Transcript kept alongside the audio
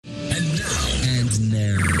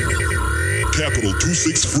Capital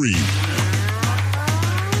 263.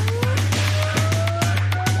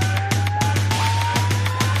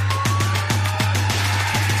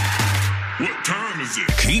 What time is it?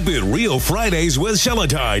 Keep It Real Fridays with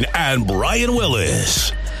Celatine and Brian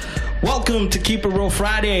Willis. Welcome to Keep It Real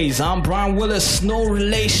Fridays. I'm Brian Willis, no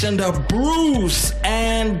relation to Bruce.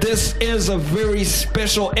 And this is a very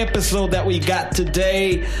special episode that we got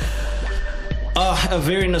today. A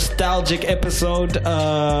very nostalgic episode.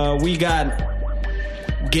 We got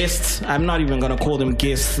guests. I'm not even going to call them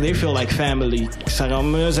guests. They feel like family.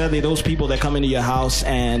 They're those people that come into your house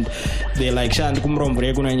and they're like, and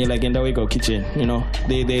you're like, in the kitchen. You know,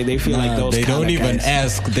 they feel like those. They don't even guys.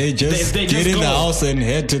 Ask. They just get in the house and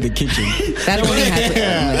head to the kitchen. That only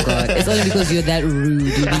happens. Oh my god! It's only because you're that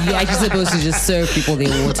rude. You're actually supposed to just serve people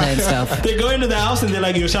their water and stuff. They go into the house and they're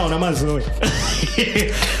like, ladies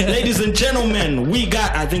and gentlemen, we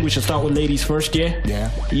got. I think we should start with ladies first.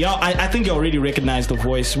 Yeah. Y'all, I think you already recognize the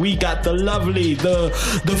voice. We got the lovely, the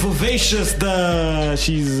vivacious,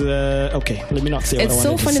 she's okay. Let me not say. It's what I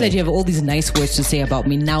so funny that you have all these nice words to say about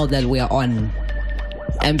me now that we are on.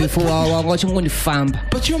 And before I was watching one fam.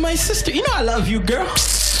 But you're my sister. You know I love you, girl.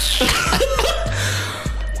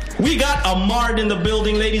 We got Amard in the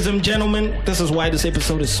building, ladies and gentlemen. This is why this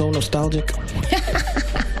episode is so nostalgic.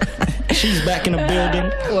 She's back in the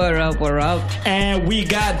building. What up? And we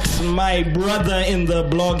got my brother in the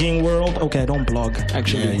blogging world. Okay, I don't blog,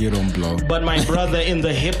 actually. Yeah, you don't blog. But my brother in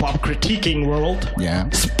the hip-hop critiquing world. Yeah.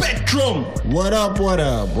 Spekktrumn. What up?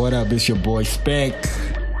 It's your boy Speck.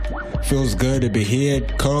 Feels good to be here.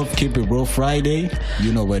 Curve, Keep It Real Friday.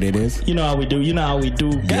 You know what it is. You know how we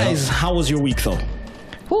do. Guys, how was your week, though?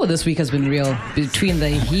 Oh, this week has been real. Between the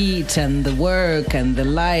heat and the work and the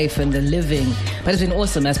life and the living. But it's been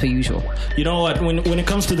awesome as per usual. You know what? When it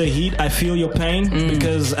comes to the heat, I feel your pain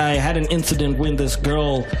because I had an incident when this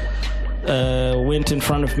girl went in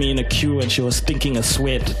front of me in a queue and she was stinking a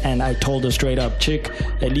sweat. And I told her straight up, chick,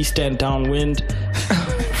 at least stand downwind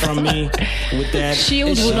from me with that.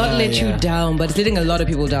 Shield will not let you down, but it's letting a lot of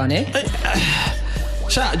people down, eh?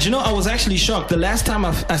 Do you know, I was actually shocked. The last time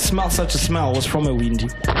I smelled such a smell was from a windy.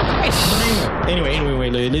 Anyway,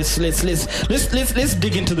 let's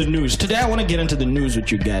dig into the news. Today I want to get into the news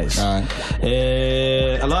with you guys.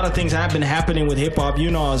 A lot of things have been happening with hip hop.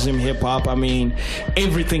 You know, Zim hip hop. I mean,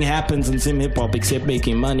 everything happens in Zim hip hop except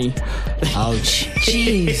making money. Ouch.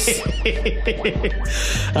 Jeez.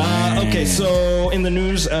 Okay, so in the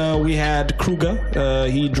news we had Kruger.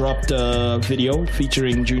 He dropped a video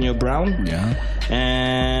featuring Junior Brown. Yeah.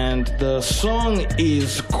 And the song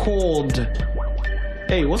is called...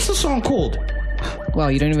 Hey, what's the song called? Wow,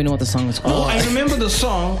 you don't even know what the song is called. Oh, I remember the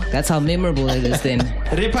song. That's how memorable it is then.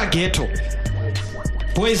 Repa Ghetto.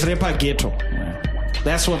 Boys Repa Ghetto.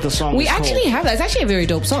 That's what the song is called. We actually have that. It's actually a very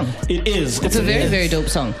dope song. It is. It's a very, very dope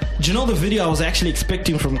song. Do you know the video I was actually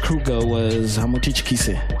expecting from Kruger was Hamotich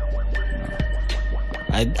Kise?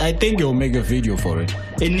 I think he'll make a video for it.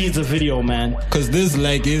 It needs a video, man. Because this is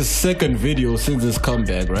like his second video since his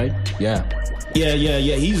comeback, right? Yeah.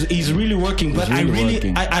 He's really working, but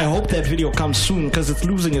I hope that video comes soon because it's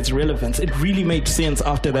losing its relevance. It really made sense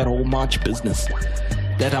after that whole March business.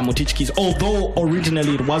 That Amotichkis, although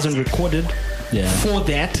originally it wasn't recorded for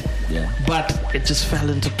that, but it just fell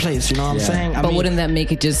into place. You know what I'm saying? But wouldn't that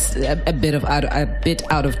make it just a bit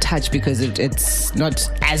out of touch because it's not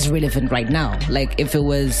as relevant right now? Like if it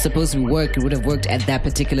was supposed to work, it would have worked at that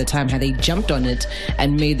particular time. Had they jumped on it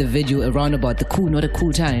and made the video around about the cool, not a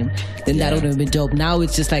cool time, then that would have been dope. Now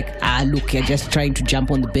it's just like look, you're just trying to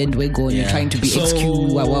jump on the bandwagon. You're trying to be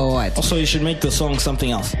XQ. What? Also, you should make the song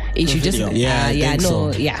something else. It should just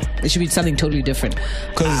it should be something totally different.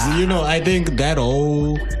 Because I think that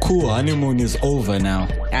whole cool honeymoon is over now.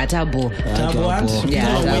 Tabo.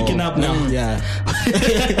 Waking up now.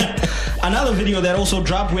 Another video that also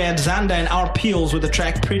dropped, we had Xander and our Peels with the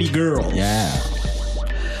track Pretty Girls. Yeah.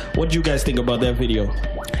 What do you guys think about that video?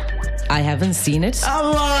 I haven't seen it, and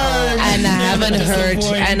I haven't heard,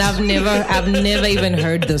 and I've never even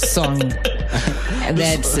heard the song.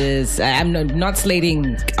 That is, I'm not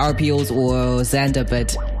slating RPOs or Xander,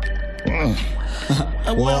 but.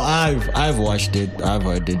 Well, I've watched it. I've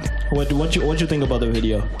heard it. What you think about the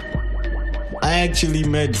video? I actually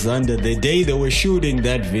met Xander the day they were shooting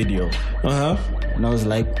that video. And I was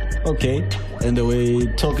like, okay. And they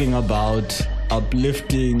were talking about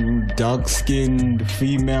uplifting dark-skinned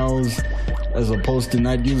females as opposed to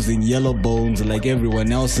not using yellow bones like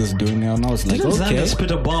everyone else is doing now. And I was like, Didn't okay. Xander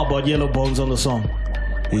spit a bar about yellow bones on the song?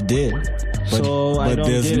 He did. But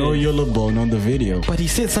there's no yellow bone on the video. But he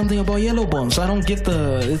said something about yellow bone, so I don't get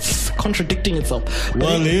it's contradicting itself.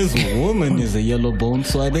 Well, his woman is a yellow bone,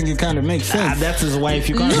 so I think it kind of makes sense. That's his wife.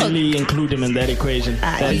 You can't really include him in that equation.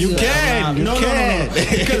 You can. No.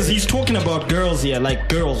 Because he's talking about girls here, like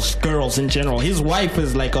girls in general. His wife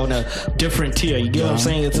is like on a different tier. You get what I'm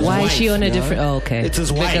saying? It's his Why wife. is she on a different? Oh, okay. It's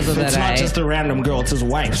his wife. It's not just a random girl. It's his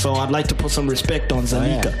wife. So I'd like to put some respect on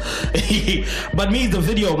Zanika. But me, the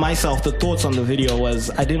video myself, the thoughts on the video was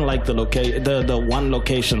I didn't like the one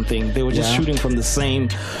location thing. They were just shooting from the same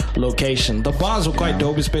location. The bars were quite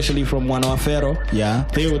dope, especially from Wanoafero. Yeah,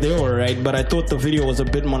 they were right. But I thought the video was a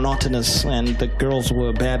bit monotonous, and the girls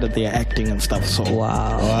were bad at their acting and stuff. So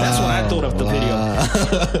that's what I thought of the video.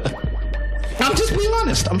 I'm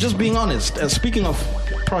just being honest. Speaking of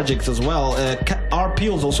projects as well, our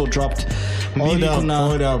Peels also dropped. Hold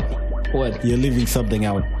up. What? You're leaving something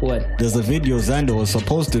out. What? There's a video Xander was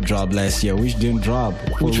supposed to drop last year, which didn't drop.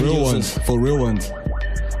 For real ones.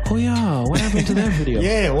 Oh yeah, what happened to that video?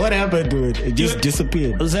 Yeah, what happened to it? It just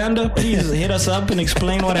disappeared. Xander, please hit us up and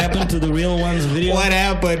explain what happened to the Real Ones video. What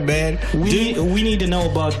happened, man? We need to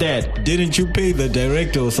know about that. Didn't you pay the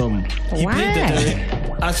director or something? He paid the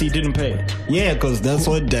director. He didn't pay. Yeah, because that's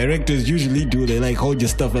what directors usually do. They like hold your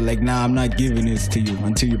stuff and like, nah, I'm not giving this to you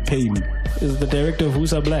until you pay me. Is the director of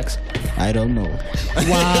Who's Up Blacks? I don't know.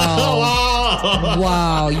 Wow.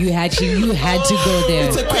 Wow, you had to go there.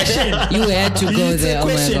 It's a question. You had to go there. Oh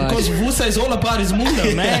my god. Because Vusa is all about his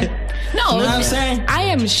moolah, man. No, you know what I'm saying? I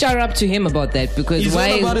am shut up to him about that because he's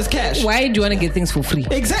all about his cash. Why do you want to get things for free?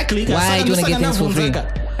 Exactly. Why do you want to get things for free?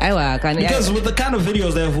 Because with the kind of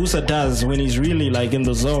videos that Vusa does when he's really like in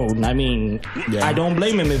the zone, I mean, I don't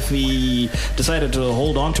blame him if he decided to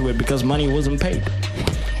hold on to it because money wasn't paid.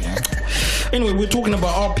 Anyway, we're talking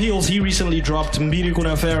about our Peels. He recently dropped Mbiri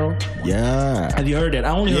Kunafero. Yeah. Have you heard it? I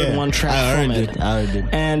only heard one track from it. I heard it.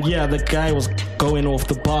 And yeah, the guy was going off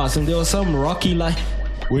the bars and there was some rocky line.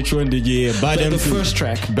 Which one did you hear? The first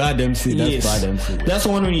track. Bad MC. That's Bad MC. That's the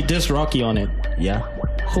one when he dissed Rocky on it. Yeah.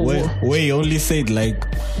 Where he only said like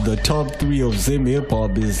the top 3 of Zim hip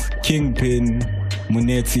hop is Kingpin,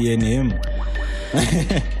 Munetsi, and him.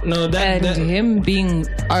 No, that him being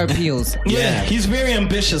our Peels. Yeah, he's very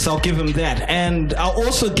ambitious. I'll give him that, and I'll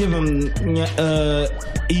also give him.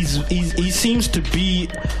 He seems to be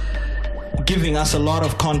giving us a lot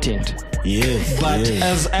of content. Yes, but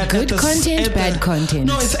good content, bad content.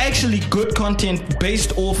 No, it's actually good content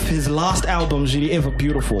based off his last album, Really Ever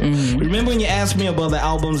Beautiful. Mm-hmm. Remember when you asked me about the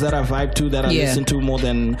albums that I vibe to, that I listen to more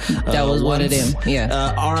than that was once? One of them.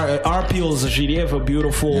 Yeah, our Peels, Really Ever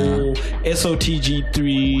Beautiful,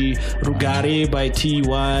 SOTG3, Rugare by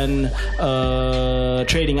T1,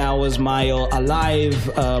 Trading Hours, Mile,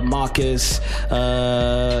 Alive, Marcus.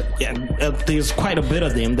 There's quite a bit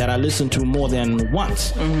of them that I listen to more than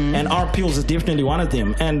once, and our Peels is definitely one of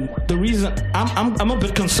them. And the reason I'm a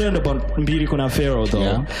bit concerned about Mbiri Kunafero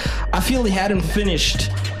though, I feel he hadn't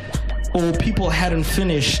finished, or people hadn't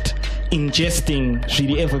finished ingesting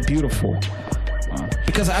Really Ever Beautiful,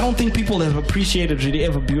 because I don't think people have appreciated Really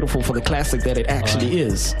Ever Beautiful for the classic that it actually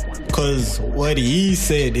is. Because what he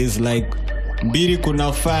said is like Mbiri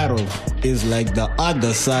Kunafero is like the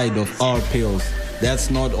other side of our Peels.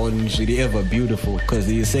 That's not on Really Ever Beautiful, because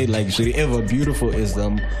he said like Really Ever Beautiful is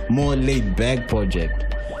the more laid back project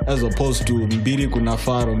as opposed to Mbiri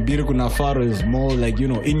Kunafaro. Mbiri Kunafaro is more like, you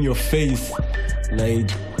know, in your face,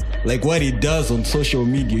 like what he does on social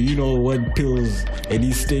media, you know, what Pills and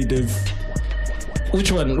his status. Which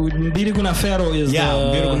one? Mbiri Kunafero is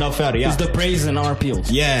is the praise in our Peels.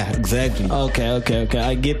 Yeah, exactly. Okay.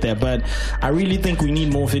 I get that, but I really think we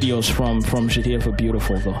need more videos from Really Ever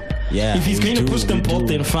Beautiful though. Yeah. If he's going to push them both,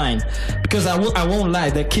 then fine. Because I won't lie,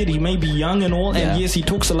 that kid, he may be young and all, and yes, he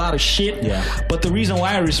talks a lot of shit. Yeah. But the reason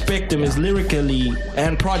why I respect him is lyrically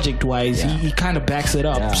and project-wise, he kind of backs it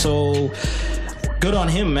up. Yeah. So good on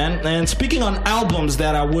him, man. And speaking on albums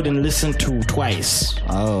that I wouldn't listen to twice.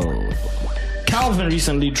 Oh. Calvin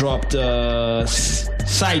recently dropped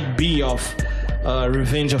side B of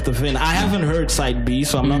Revenge of the Vin. I haven't heard side B,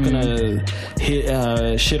 so I'm not gonna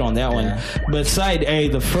shit on that one. But side A,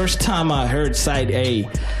 the first time I heard side A,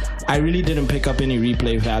 I really didn't pick up any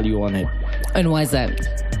replay value on it. And why is that?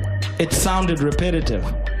 It sounded repetitive.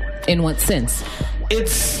 In what sense?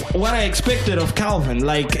 It's what I expected of Calvin.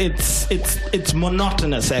 Like it's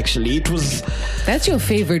monotonous. Actually, it was. That's your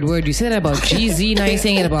favorite word. You said that about Jeezy. Now you're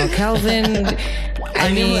saying it about Calvin.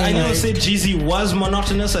 I never said Jeezy was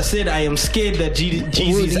monotonous. I said I am scared that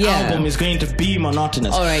Jeezy's album is going to be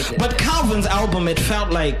monotonous. All right. But Calvin's album, it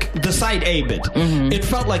felt like the side A bit. Mm-hmm. It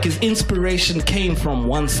felt like his inspiration came from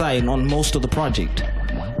one side on most of the project.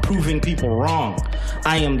 proving people wrong.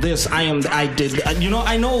 I am this. I did.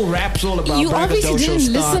 I know rap's all about. You obviously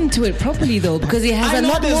didn't listen to it properly though, because he has a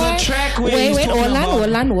lot more. A track where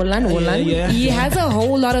Olan. Yeah. He has a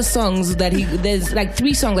whole lot of songs that there's like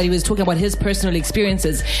 3 songs that he was talking about his personal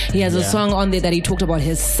experiences. He has a song on there that he talked about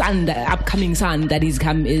his son, the upcoming son that is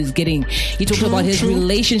getting. He talked about his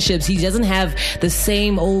relationships. He doesn't have the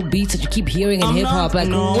same old beats that you keep hearing in hip hop. Like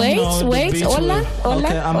wait,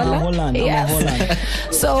 Olan.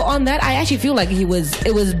 Yes. So on that, I actually feel like it was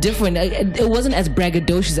different. It wasn't as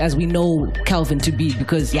braggadocious as we know Calvin to be,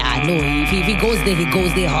 because I know if he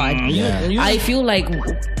goes there hard. I feel like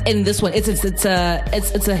in this one, it's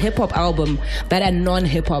a hip hop album that a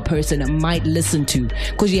non-hip hop person might listen to,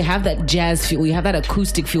 because you have that jazz feel, you have that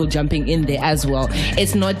acoustic feel jumping in there as well.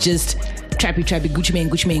 It's not just trappy Gucci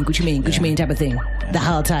Mane type of thing the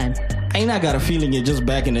whole time. I got a feeling you're just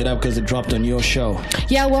backing it up because it dropped on your show.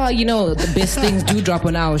 Yeah, well, the best things do drop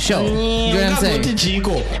on our show. You know what I'm saying?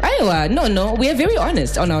 No, we are very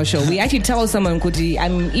honest on our show. We actually tell someone,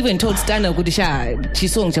 I'm even told Stana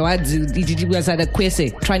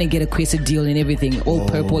trying to get a Kwese deal and everything, all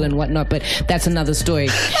purple and whatnot, but that's another story.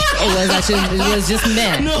 It was just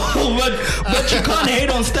man. No, but you can't hate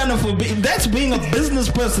on Stana for that's being a business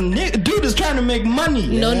person. Dude is trying to make money.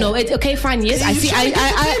 No, it's okay, fine. Yes,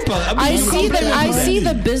 I see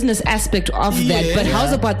the business aspect of that, but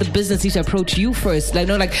how's about the business needs to approach you first? Like,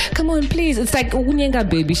 no, like, come on, please. It's like, unyenga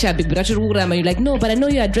baby, you're like, no, but I know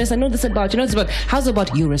your address, I know this about, how's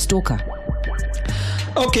about you're a stalker?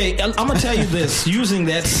 Okay, I'm gonna tell you this. Using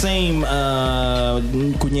that same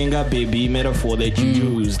kunyenga baby metaphor that you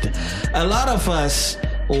used, a lot of us,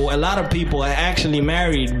 or a lot of people, are actually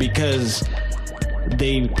married because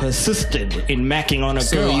they persisted in macking on a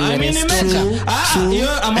girl. I mean, imagine. I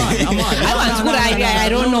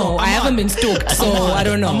don't know. I haven't been stalked, so I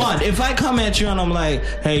don't know. Amand, if I come at you and I'm like,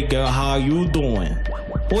 hey girl, how you doing?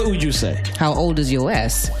 What would you say? How old is your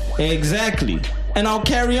ass? Exactly. And I'll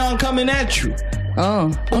carry on coming at you.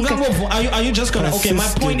 Oh, okay. Are you just gonna? Okay, my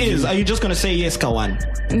point is, are you just gonna say yes, Kawan?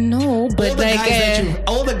 No, but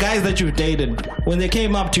all the guys that you've dated, when they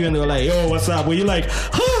came up to you and they were like, "Yo, what's up?" Were you like,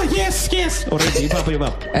 "Oh, yes." Already,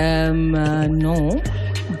 no.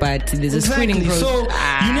 But there's a screening process. So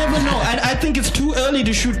you never know. I think it's too early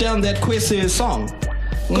to shoot down that Kwese song.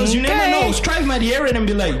 Because you never know. Strive might hear it and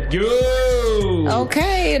be like, yo.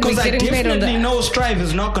 Okay. Because I definitely know Strive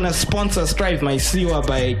is not going to sponsor Strive My Siwa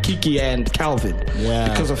by Kiki and Calvin. Yeah.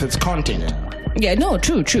 Because of its content. Yeah, no,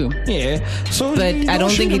 true. Yeah. So, but I don't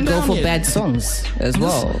think it'd go for bad songs as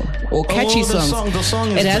well. Or catchy songs. The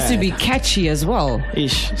song is it has bad. to be catchy as well.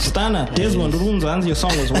 Stana, Desmond Runzans, your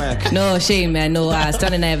song was whack. No, shame, man. No,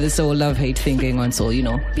 Stana and I have this whole love-hate thing going on, so,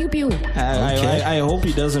 pew pew. I hope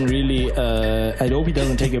he doesn't really, I hope he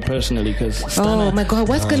doesn't take it personally, because Stana... Oh my God,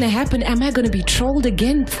 what's going to happen? Am I going to be trolled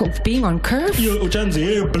again for being on Curve?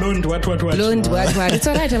 Blonde, what? Blonde, what? It's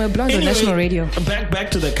alright, I'm a blonde on national radio. Back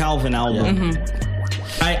to the Calvin album. Mm-hmm.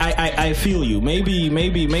 I feel you. Maybe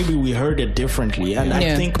we heard it differently, and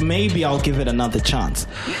I think maybe I'll give it another chance.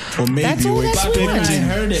 Or maybe you're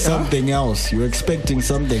expecting something else. You're expecting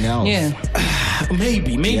something else. Yeah.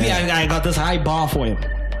 Maybe I got this high bar for him.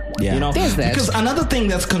 Yeah. There's that. Because another thing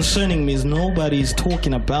that's concerning me is nobody's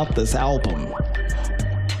talking about this album.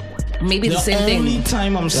 Maybe the same thing. The only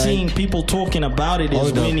time I'm seeing people talking about it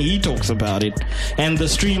is when he talks about it, and the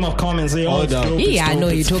stream of comments say, "Oh, I know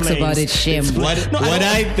he talks about it." Shame. What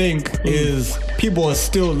I think is people are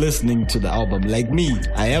still listening to the album. Like me,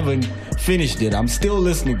 I haven't finished it. I'm still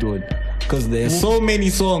listening to it because there's so many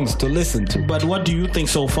songs to listen to. But what do you think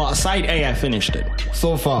so far? Side A, I finished it.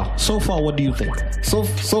 So far, what do you think? So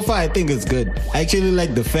far, I think it's good. I actually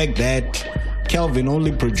like the fact that Calvin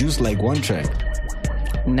only produced like one track.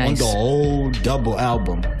 Nice. On the whole double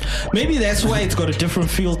album. Maybe that's why it's got a different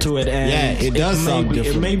feel to it. And it does sound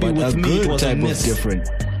different. Maybe with me it was a miss. Different.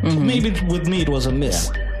 Mm-hmm. Maybe with me it was a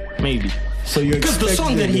miss. Yeah. Maybe. So you because the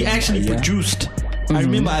song that he actually produced, I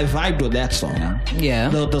remember I vibed with that song. Yeah.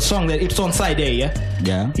 The song that it's on side A.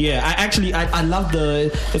 Yeah. I love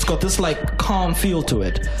it's got this like calm feel to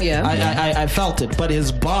it. Yeah. I felt it, but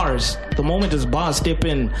his bars, the moment his bars step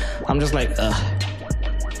in, I'm just like,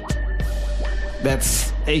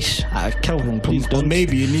 that's Kelvin, please don't. Or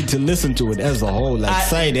maybe you need to listen to it as a whole, like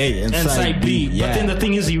side A and side B. Yeah. But then the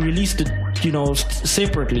thing is, he released it,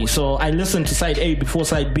 separately. So I listened to side A before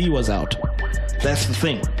side B was out. That's the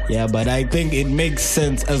thing. Yeah, but I think it makes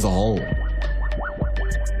sense as a whole.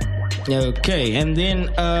 Okay, and then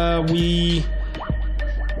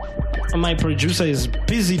my producer is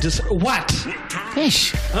busy. What?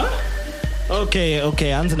 Ish. Huh? Okay,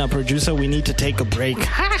 Anzana producer, we need to take a break.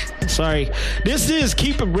 Sorry. This is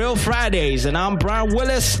Keep It Real Fridays, and I'm Brian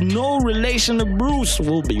Willis, no relation to Bruce.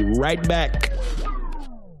 We'll be right back.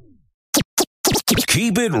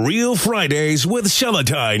 Keep It Real Fridays with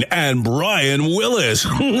Celatine and Brian Willis.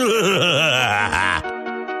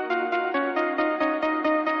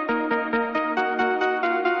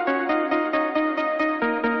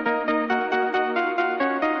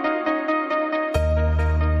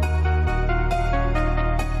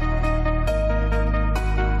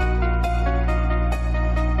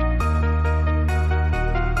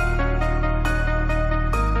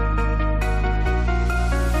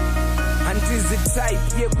 Type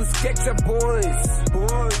yekuskecha boys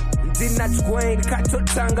ndinatgweni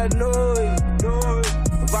katotanga noi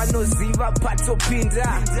vanoziva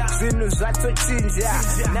patopinda zvinhu zvatochinja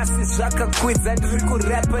nasi zvakakwidza ndiri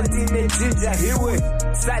kurapa ndine jinja hiwe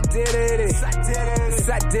saderere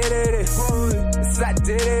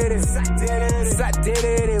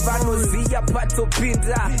vanoziva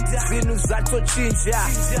patopinda zvinhu zvatochinja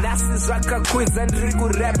nasi zvakakwidza ndiri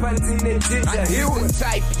kurapa ndine jinja hiwe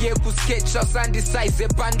type yekuskecha sandisaize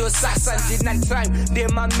pandosasa ndina time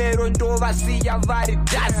ndemamero ndovasiya vari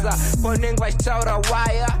dasa ponenge vachitaura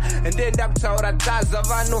waya ndenda kutaura taza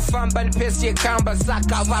vanofamba nepesi yekamba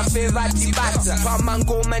saka vafe vatibata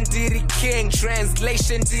pamangoma ndiri king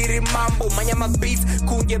translation ndiri mambo manyama beats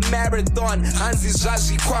kunge marathon hanzi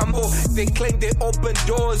zvazvikwambo they claim they open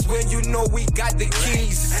doors when you know we got the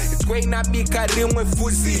keys tweinabika rimwe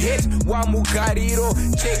fuzi hit wamugariro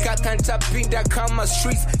cheka kantapinda kama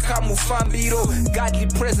streets kamufambiro godly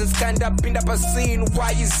presence kandapinda pascene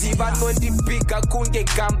waiziva nondibika kunge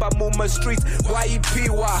gamba muma streets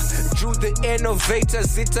waipiwa drew the innovator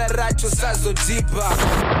zita racho sazodipa.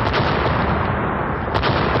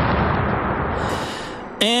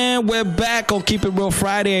 And we're back on Keep It Real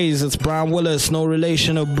Fridays. It's Brian Willis, no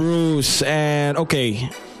relation to Bruce. And okay,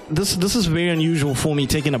 this is very unusual for me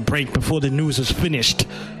taking a break before the news is finished.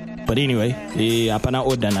 But anyway, apana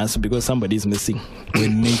ordanas because somebody's missing.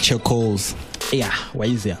 When nature calls. Yeah, why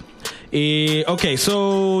is there? Okay,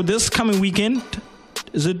 so this coming weekend,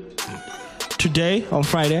 is it today on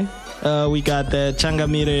Friday? We got the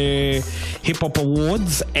Changamire Hip Hop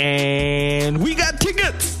Awards, and we got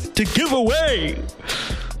tickets to give away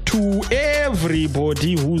to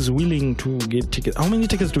everybody who's willing to get tickets. How many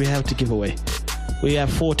tickets do we have to give away? We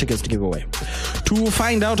have 4 tickets to give away. To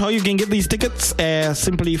find out how you can get these tickets,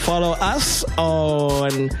 simply follow us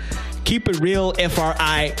on Keep It Real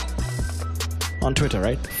FRI on Twitter,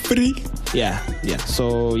 right? Free. Yeah.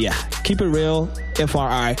 So yeah, Keep It Real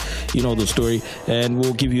FRI. You know the story, and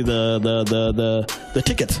we'll give you the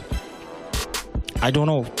tickets. I don't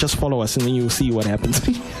know. Just follow us, and then you'll see what happens.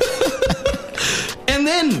 And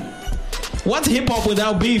then, what's hip hop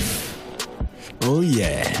without beef? Oh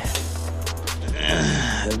yeah.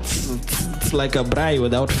 It's like a braai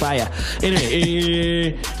without fire.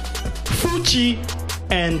 Anyway, Fuchi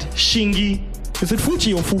and Shingi. Is it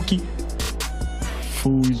Fuchi or Fuki?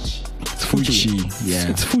 Fuji. It's Fuji. Yeah.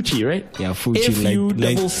 It's Fuchi, right? Yeah, Fuji.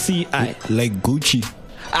 F-U-C-I. Like Gucci.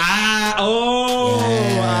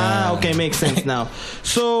 Okay, makes sense now.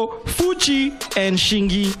 So, Fuchi and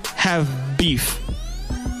Shingi have beef.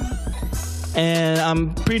 And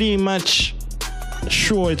I'm pretty much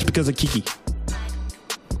sure it's because of Kiki.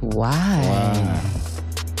 Why? Wow.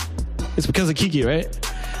 It's because of Kiki, right?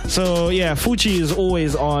 So yeah, Fuchi is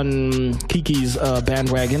always on Kiki's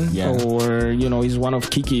bandwagon, or he's one of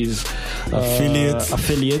Kiki's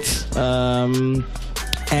affiliates. And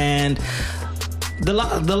the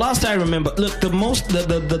last I remember, look,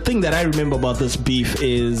 the thing that I remember about this beef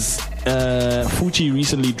is Fuchi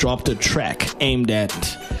recently dropped a track aimed at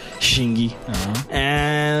Shingi,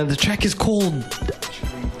 and the track is called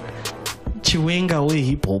Chiwenga We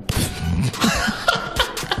Hip Hop.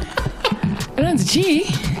 Runs G.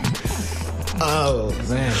 Oh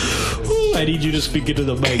man! Ooh, I need you to speak into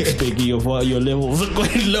the mic, speaking of your levels are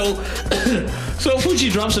quite low. So Fuji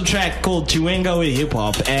drops a track called Chiwenga We Hip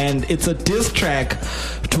Hop, and it's a diss track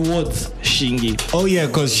towards Shingi. Oh yeah,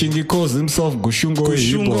 because Shingi calls himself Gushungo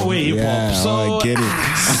We Hip Hop. Yeah, so I get it.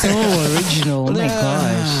 So original. Oh my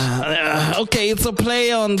gosh. Okay, it's a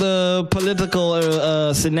play on the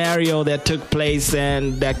political scenario that took place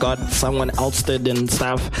and that got someone ousted and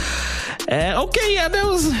stuff. Okay, yeah, that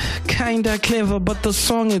was kind of clever, but the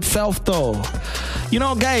song itself, though,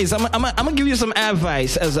 guys, I'm gonna give you some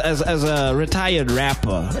advice as a retired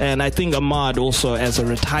rapper, and I think Amard also as a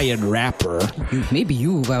retired rapper. Maybe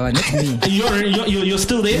you, Baba, not me. You're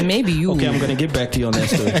still there? Maybe you. Okay, I'm gonna get back to you on that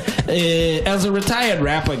story. As a retired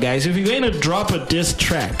rapper, guys, if you're gonna drop a diss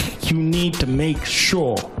track, you need to make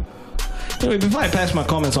sure Anyway, before I pass my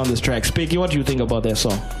comments on this track, Speaky, what do you think about that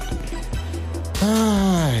song?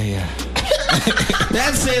 Yeah.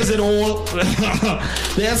 That says it all.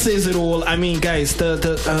 That says it all. I mean, guys, the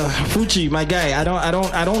Fuchi, my guy. I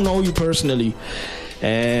don't know you personally,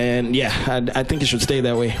 and yeah, I think it should stay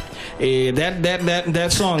that way. That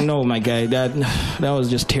song, no, my guy, that was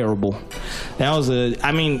just terrible. That was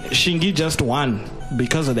Shingi just won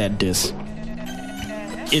because of that diss.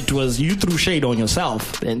 It was you threw shade on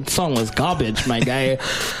yourself, and the song was garbage, my guy.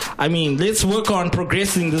 I mean, let's work on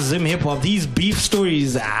progressing the Zim hip hop. These beef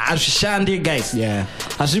stories, Ashishandi guys. Yeah.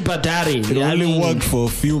 Ashipatari. It only worked for a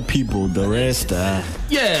few people. The rest,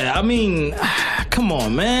 yeah, I mean, come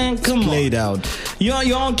on, man, played out.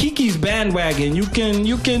 You're on Kiki's bandwagon. You can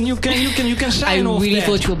shine I off really that.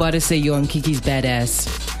 thought you were about to say you're on Kiki's badass.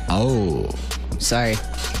 Oh. Sorry.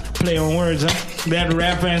 Play on words, huh? That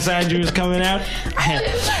rapper inside you is coming out.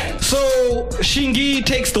 So Shingi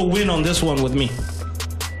takes the win on this one with me.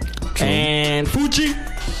 True. And Fuchi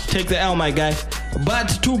take the L, my guy.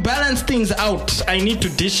 But to balance things out, I need to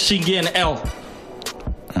dish Shingi an L.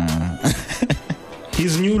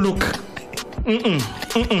 His new look.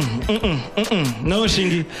 No,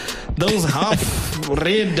 Shingi. Those half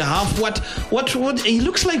red, half what? He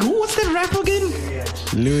looks like who? What's that rapper again?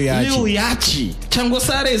 Lil Yachi.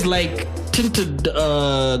 Changosare is like tinted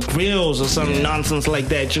grills or some nonsense like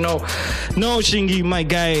that, you know. No, Shingi, my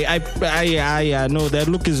guy, I no, that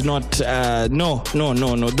look is not no.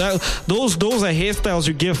 Those are hairstyles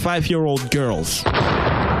you give 5-year-old girls.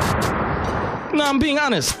 No, I'm being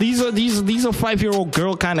honest. These are 5-year-old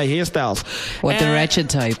girl kind of hairstyles. What, the ratchet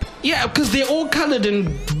type? Yeah, because they're all colored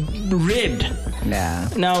in red. Yeah.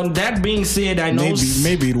 Now that being said, I know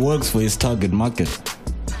maybe it works for his target market.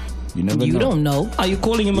 You never know. You don't know. Are you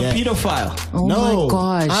calling him a pedophile? Oh no, my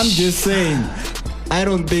gosh. I'm just saying, I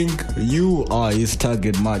don't think you are his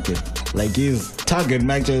target market. Like his target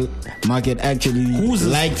market actually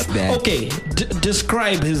likes that. Okay,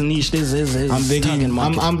 describe his niche. His target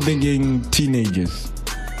market. I'm thinking teenagers.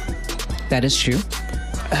 That is true.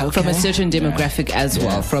 Okay. From a certain demographic as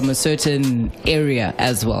well, from a certain area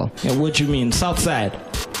as well. Yeah, what you mean? South side?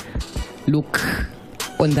 Look,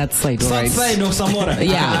 on that side, South right? side of Samora.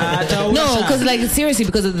 Yeah. No, because like seriously,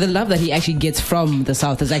 because of the love that he actually gets from the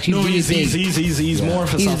South is actually really big. He's more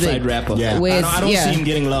of a South side rapper. Yeah. I don't see him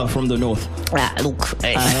getting love from the North. Look,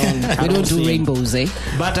 we don't do rainbows, eh?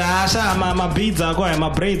 But my beads are going, my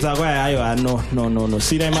braids are going. No.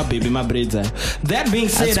 See that, my baby, my braids are. That being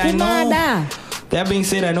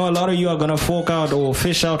said, I know a lot of you are gonna fork out or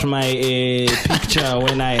fish out my picture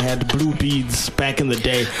when I had blue beads back in the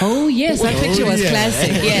day. Oh yes, that picture was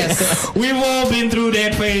classic. Yes, we've all been through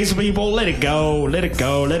that phase, people. Let it go, let it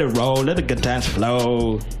roll, let the good times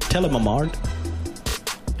flow. Tell him, Amard,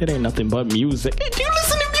 it ain't nothing but music. Hey, do you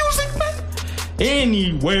listen to music, man?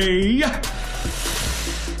 Anyway.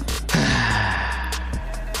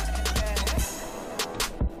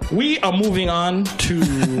 We are moving on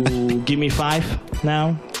to Gimme 5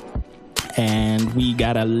 now. And we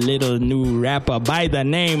got a little new rapper by the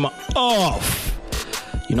name of...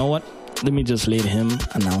 You know what? Let me just let him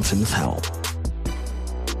announce himself.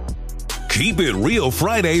 Keep It Real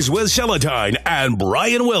Fridays with Celatine and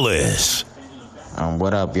Brian Willis.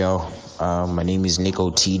 What up, yo? My name is Nico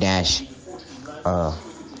T Dash.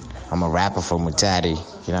 I'm a rapper from Mutati, you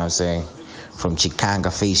know what I'm saying? From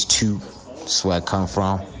Chikanga Phase 2. That's where I come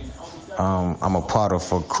from. I'm a part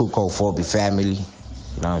of a crew called 4B Family.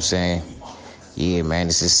 You know what I'm saying? Yeah, man,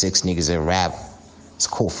 this is 6 niggas that rap. It's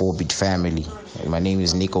called 4B Family. And my name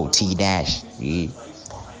is Nico T Dash. Yeah.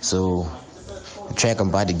 So the track I'm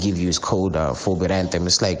about to give you is called 4-Bit Anthem.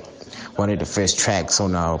 It's like one of the first tracks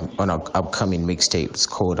on our upcoming mixtape. It's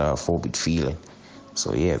called 4-Bit Feeling.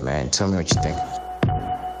 So yeah, man, tell me what you think.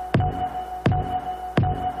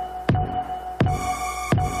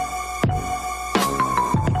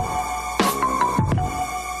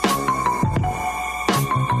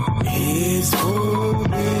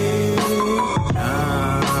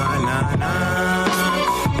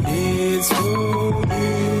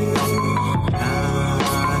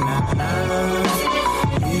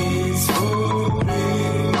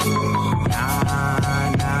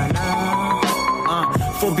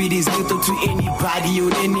 Is lethal to anybody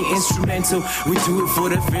or any instrumental. We do it for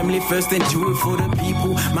the family first and do it for the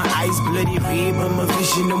people. My eyes bloody red, but my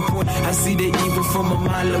vision on point. I see the evil from a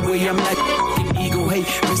mile away. I'm like an ego. Hey,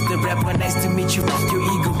 Mr. Rapper, nice to meet you. Fuck your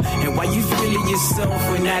ego. And why you feeling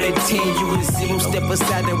yourself when out of 10 you a 0? Step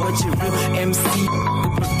aside and watch your real MC.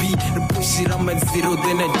 To push it on my 0,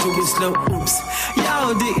 then I do it slow. Oops,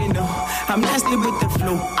 y'all didn't know I'm nasty with the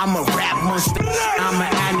flow. I'm a rap monster. I'm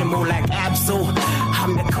an animal like Absol.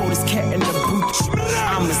 I'm the coldest cat in the booth.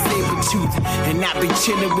 I'm a saber tooth, and I be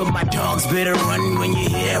chillin' with my dogs. Better run when you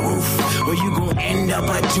hear that roof, or you gon' end up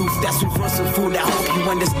a doof. That's reversal food. I hope you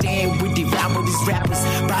understand. We devour these rappers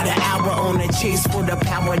by the hour on a chase for the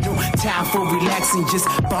power. No time for relaxing, just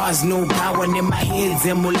bars, no power. In my head's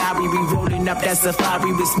Molari, we rolling up that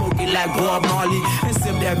safari. We smoking like Bob Marley and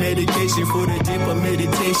sip that medication for the deeper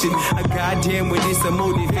meditation. A goddamn when it's a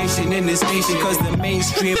motivation in this nation, cause the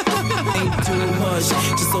mainstream ain't too much.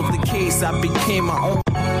 Just off the case, I became my own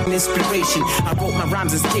inspiration. I wrote my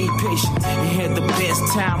rhymes and stayed patient and had the best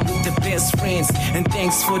time with the best friends. And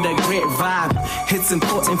thanks for the great vibe. It's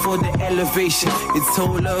important for the elevation. It's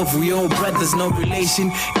all love, we all brothers, no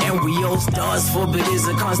relation. And we all stars, for but is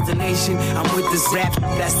a constellation. I'm with this rap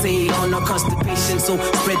that say on no constipation. So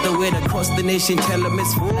spread the word across the nation. Tell them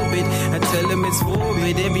it's forbid. I tell them it's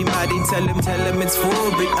forbid. Everybody tell them it's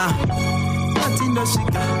forbid. Party no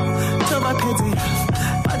shika, Tova Pete.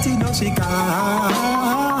 Party no shika,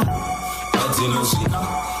 Party no shika,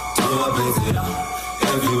 Tova Pete.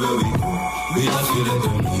 Everywhere we go, we are feeling the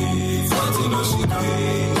need. Party no shika,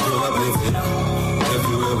 Tova Pete.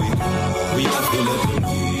 Everywhere we go, we are feeling the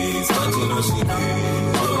need. Party no shika,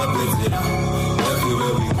 Tova Pete.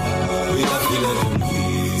 Everywhere we go, we are feeling the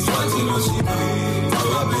need. Party no shika,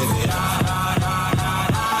 Tova Pete.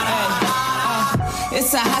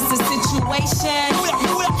 It's a hostage situation.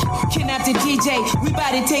 Kidnap the DJ, we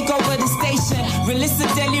bout to take over the station. Release the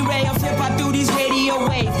daily ray of hip hop through these radio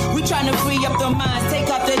waves. We tryna free up the minds, take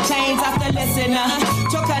off the chains off the listener.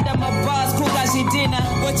 Talk out of my bars, cool guys, your dinner.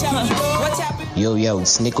 Watch out. Yo,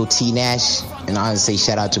 it's Nico T Nash, and I want to say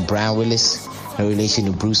shout out to Brian Willis, no relation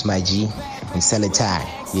to Bruce, my G, and Celatine.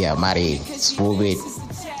 Yeah, Mari, Sporbit,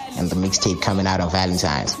 and the mixtape coming out on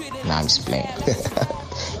Valentine's. Nah, I'm just playing.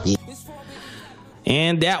 Yeah.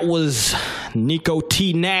 And that was Nico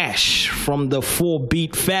T. Nash from the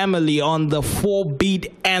 4-Beat family on the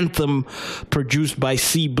 4-Beat Anthem produced by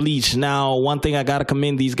C Bleach. Now, one thing I gotta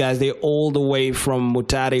commend these guys, they're all the way from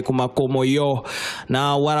Mutare Kumakomoyo.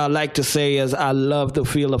 Now, what I like to say is I love the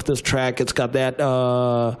feel of this track. It's got that,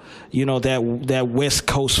 that West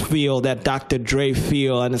Coast feel, that Dr. Dre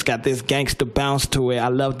feel, and it's got this gangster bounce to it. I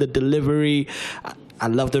love the delivery. I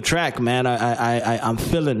love the track, man. I'm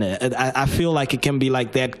feeling it. I feel like it can be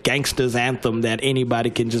like that gangster's anthem that anybody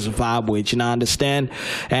can just vibe with, I understand?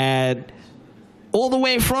 And all the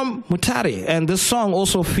way from Mutare. And this song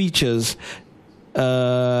also features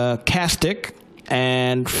Castic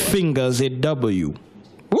and Fingers at W.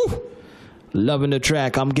 Woo! Loving the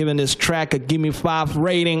track. I'm giving this track a gimme 5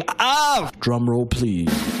 rating of, drum roll please,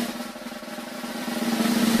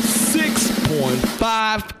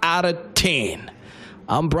 6.5 out of 10.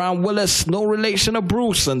 I'm Brian Willis, no relation to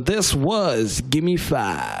Bruce, and this was Gimme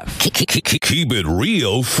 5. Keep it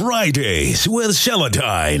real Fridays with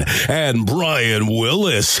Celatine and Brian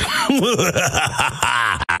Willis.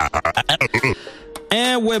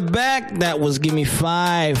 And we're back. That was Gimme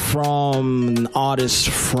 5 from an artist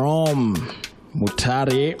from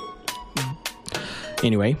Mutare.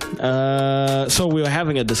 Anyway, so we were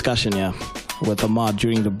having a discussion, with Amard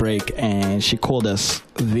during the break, and she called us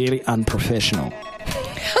very unprofessional.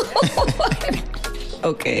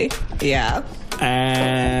 Okay, yeah.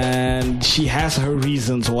 And she has her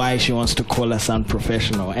reasons why she wants to call us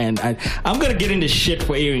unprofessional. And I'm going to get into shit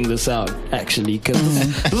for airing this out, actually, because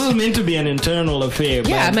this is meant to be an internal affair.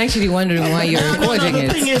 Yeah, I'm actually wondering why you're recording it.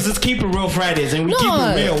 The thing is, it's Keep It Real Fridays, and we keep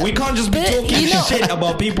it real. We can't just be talking shit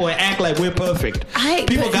about people and act like we're perfect.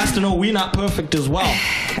 People got to know we're not perfect as well.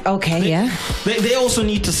 Okay, They also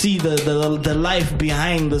need to see the life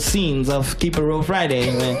behind the scenes of Keep It Real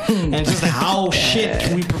Fridays, man, and just how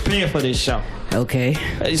shit we prepare for this show. Okay.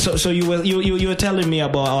 So you were telling me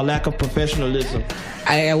about our lack of professionalism.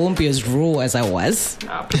 I won't be as raw as I was.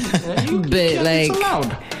 But like, it's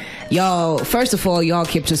allowed. Y'all, first of all, y'all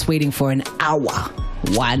kept just waiting for an hour.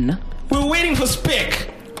 One. We were waiting for Speck.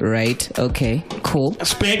 Right. Okay. Cool.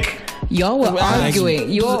 Speck. Y'all were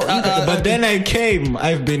arguing. But then I came.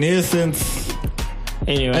 I've been here since.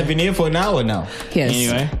 Anyway. I've been here for an hour now. Yes.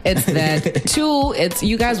 Anyway. It's that. 2, it's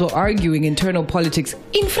you guys were arguing internal politics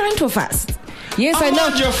in front of us. Yes, I'm I know.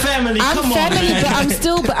 not your family. I'm Come family, on,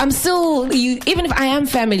 but I'm still. Even if I am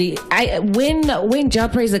family, when Jah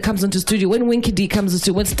Praiser comes into studio, when Winky D comes into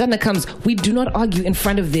studio, when Stunner comes, we do not argue in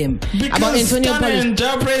front of them about because internal Stunner politics. and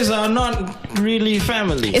Jah Praiser are not really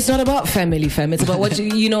family. It's not about family, fam. It's about what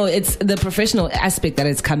it's the professional aspect that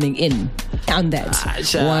is coming in on that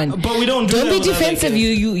one. But we don't be defensive.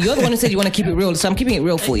 You're the one who said you want to keep it real, so I'm keeping it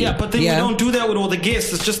real for you. Yeah, but then we don't do that with all the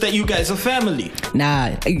guests. It's just that you guys are family.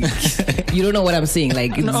 Nah, you don't know know what I'm saying.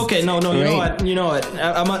 Like, okay, no, right? you know what?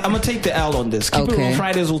 I'm gonna take the L on this. Keep It Real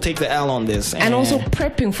Fridays will take the L on this, and also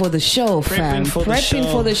prepping for the show, fam.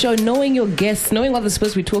 Prepping for the show, knowing your guests, knowing what they're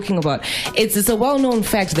supposed to be talking about. It's a well-known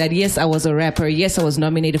fact that yes, I was a rapper. Yes, I was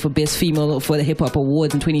nominated for Best Female for the Hip Hop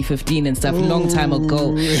Awards in 2015 and stuff, long time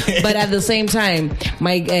ago. But at the same time,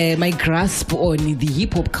 my grasp on the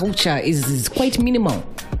hip hop culture is quite minimal.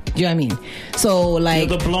 Do you know what I mean? So, like,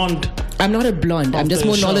 you're the blonde. I'm not a blonde. I'm just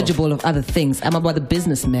more knowledgeable of other things. I'm about the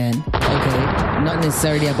business, man. Okay, not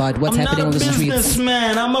necessarily about what's happening on the streets.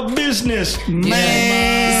 I'm a business man.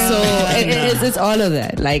 Yeah. So it's all of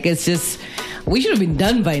that. Like, it's just. We should have been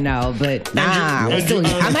done by now, but I'm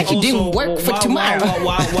actually doing work for tomorrow.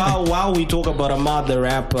 While we talk about Amard the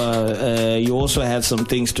rapper, you also had some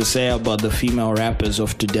things to say about the female rappers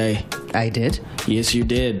of today. I did? Yes, you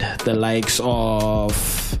did. The likes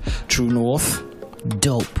of True North.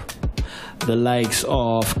 Dope. The likes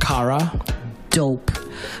of Kara. Dope.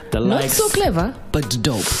 Not so clever, but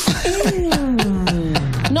dope.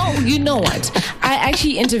 No, you know what? I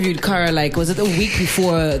actually interviewed Kara, like, was it a week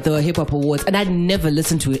before the Hip Hop Awards, and I'd never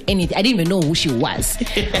listened to anything. I didn't even know who she was.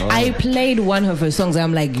 I played one of her songs, and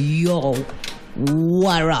I'm like, yo,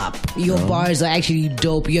 what up? Your bars are actually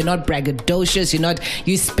dope. You're not braggadocious.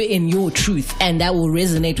 You spit in your truth, and that will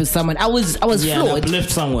resonate with someone. I was floored.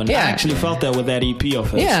 Uplift someone. Yeah. I actually felt that with that EP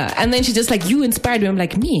of hers. Yeah, and then she's just like, you inspired me. I'm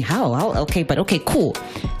like, me? How? Okay, cool.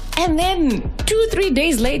 And then 2-3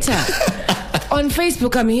 days later, on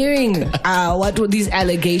Facebook, I'm hearing what were these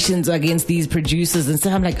allegations against these producers and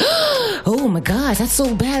stuff. I'm like, oh my gosh, that's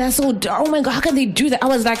so bad. Oh my God, how can they do that? I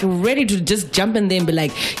was like ready to just jump in there and be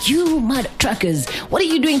like, you mud truckers, what are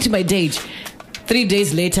you doing to my stage? 3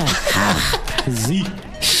 days later,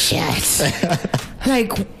 shit.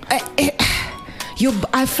 Like,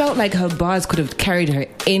 I felt like her bars could have carried her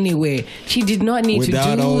anywhere. She did not need to do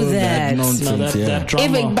all that nonsense. That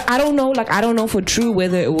drama. I don't know for true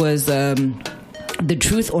whether it was the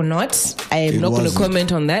truth or not. I am not going to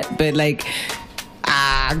comment on that. But like,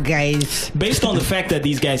 guys, based on the fact that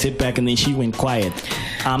these guys hit back and then she went quiet,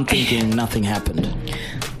 I'm thinking nothing happened.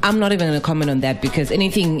 I'm not even going to comment on that because an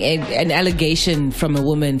allegation from a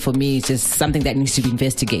woman for me is just something that needs to be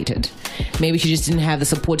investigated. Maybe she just didn't have the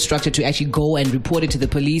support structure to actually go and report it to the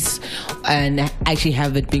police and actually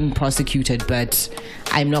have it being prosecuted. But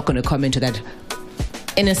I'm not going to comment on that.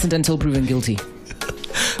 Innocent until proven guilty.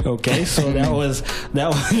 Okay, so that was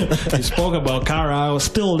you spoke about Kara. I was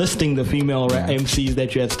still listing the female MCs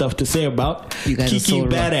that you had stuff to say about. You guys Kiki are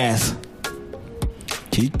so Badass.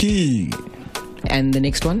 Kiki. And the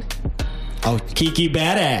next one? Oh, Kiki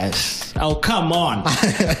Badass. Oh, come on.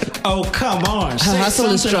 Her hustle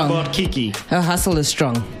is strong. About Kiki. Her hustle is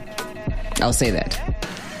strong. I'll say that.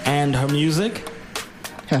 And her music?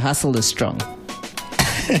 Her hustle is strong.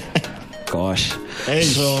 Gosh. Hey.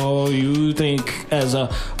 So you think as a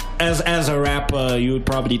rapper you would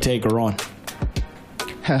probably take her on?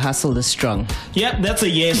 Her hustle is strong. Yep, that's a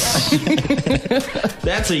yes.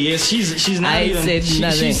 That's a yes. She's not She's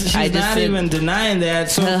not even denying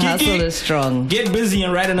that. So her Kiki, hustle is strong. Get busy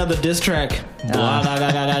and write another diss track.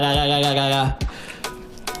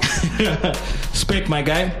 Speck, my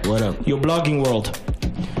guy. What up? Your blogging world.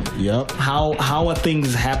 Yep. How are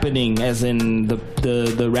things happening? As in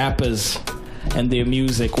the rappers and their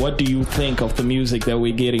music. What do you think of the music that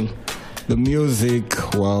we're getting? The music,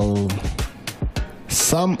 well,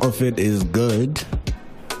 some of it is good,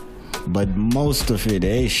 but most of it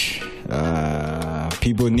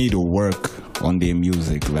people need to work on their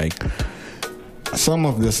music. Like, some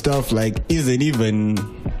of the stuff like isn't even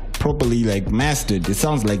properly like mastered. It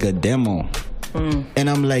sounds like a demo. And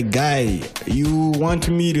I'm like, guy, you want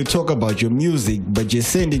me to talk about your music, but you're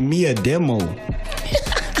sending me a demo.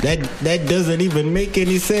 That doesn't even make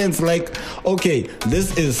any sense. Like, okay,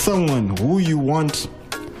 this is someone who you want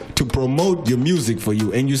to promote your music for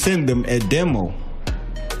you, and you send them a demo.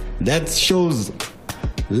 That shows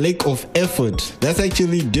lack of effort. That's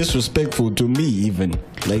actually disrespectful to me, even.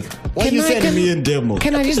 Like, why you sending me a demo?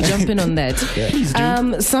 Can I just jump in on that? Yeah. Please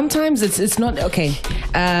do. Sometimes it's not okay.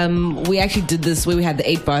 We actually did this where we had the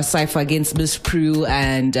 8-bar cipher against Miss Prue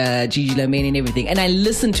and Gigi Lamane and everything, and I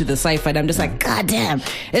listened to the cipher and I'm just like, God damn,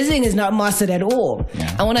 this thing is not mastered at all.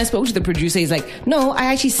 Yeah. And when I spoke to the producer, he's like, no,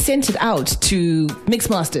 I actually sent it out to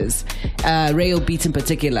Mixmasters, Rayo Beats in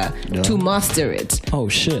particular, to master it. Oh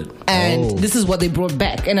shit. And this is what they brought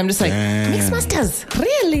back, and I'm just like, Mixmasters,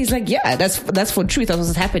 really? He's like, yeah, that's for truth. That's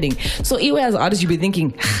what's happening. So even as an artist, you'll be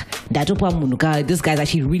thinking, this guy's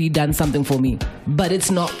actually really done something for me, but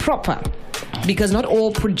it's not proper, because not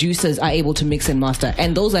all producers are able to mix and master,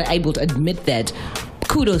 and those that are able to admit that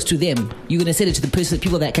kudos to them. You're gonna send it to the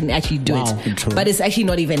people that can actually do it. True. But it's actually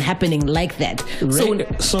not even happening like that.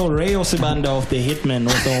 So Ray Osibanda of the Hitman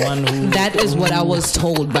was the one who. That is what I was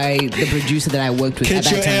told by the producer that I worked with at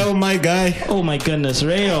Catch your that time. L, my guy. Oh my goodness,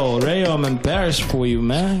 Rayo, I'm embarrassed for you,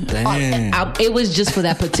 man. It was just for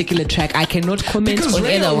that particular track. I cannot comment Because on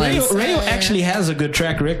other ones. Rayo actually has a good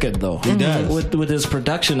track record, though. He does. with his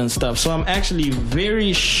production and stuff. So I'm actually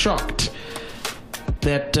very shocked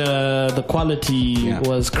that the quality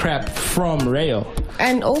was crap from Rayo.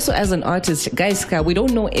 And also as an artist, guys, we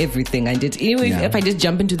don't know everything. If I just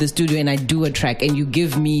jump into the studio and I do a track and you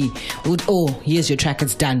give me, here's your track,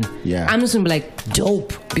 it's done. Yeah. I'm just gonna be like,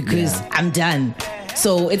 dope, because I'm done.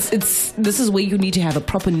 So this is where you need to have a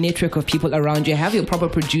proper network of people around you. Have your proper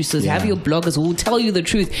producers, have your bloggers who will tell you the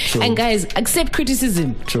truth. True. And guys, accept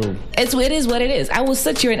criticism. True. It is what it is. I will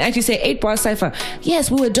sit here and actually say 8-bar cypher. Yes,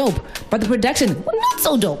 we were dope, but the production not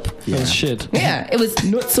so dope. It was shit. Yeah, it was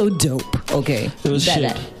not so dope. Okay, It was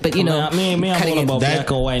shit. But you know, me, I'm all about black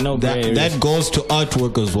or white, no gray areas. That goes to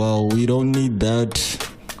artwork as well. We don't need that.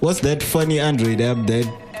 What's that funny Android app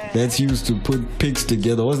that's used to put pics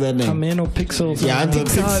together? What's that name? Ameno Pixels. Yeah,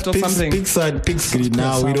 Pixart or something. Pixar and Pixgrid.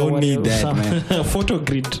 Now we don't need that, man. Photo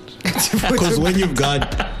grid. Because when you've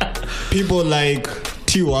got people like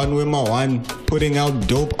T1 Wema One putting out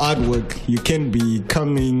dope artwork, you can be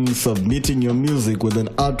submitting your music with an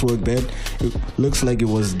artwork that looks like it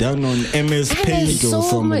was done on MS Paint or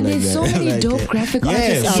something like that. There's so many Like dope that. graphic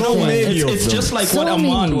artists out so there. many of It's them. just like So what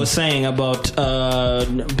Amard many. was saying about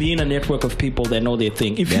being a network of people that know their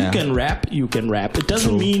thing. If you can rap, you can rap. It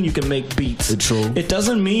doesn't mean you can make beats. True. It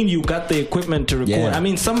doesn't mean you got the equipment to record. Yeah. I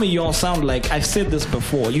mean, some of y'all sound like, I've said this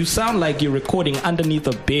before, you sound like you're recording underneath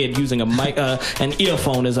a bed using a mic, an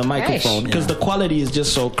earphone as a microphone, because the quality is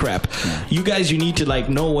just so crap. You guys, you need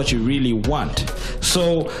to know what you really want.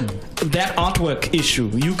 So that artwork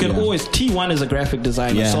issue, you can always, T1 is a graphic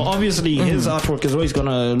designer, so obviously his artwork is always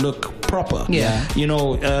gonna look proper. You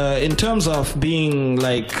know, in terms of being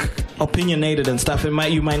opinionated and stuff,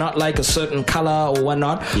 you might not like a certain color or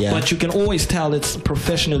whatnot, but you can always tell it's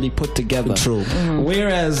professionally put together. True.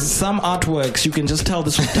 Whereas some artworks, you can just tell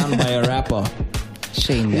this was done by a rapper.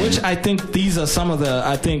 Shame, man. Which I think these are some of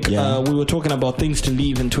the, we were talking about things to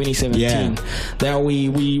leave in 2017 that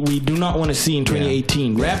we do not want to see in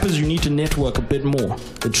 2018. Rappers, you need to network a bit more.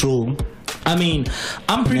 True. I mean,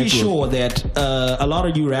 I'm pretty sure that a lot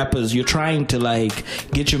of you rappers, you're trying to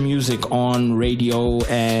get your music on radio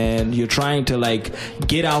and you're trying to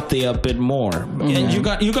get out there a bit more. And you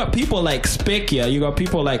got people like Spekktrumn, you got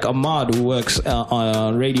people like Amard who works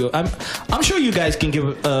on radio. I'm sure you guys can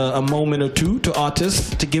give a moment or two to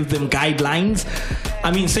artists to give them guidelines. I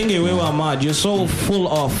mean, Sengewewa Amard, you're so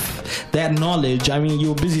full of that knowledge. I mean,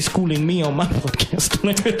 you're busy schooling me on my podcast.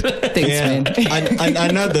 Thanks, man. And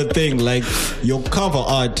another thing, your cover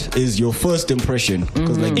art is your first impression.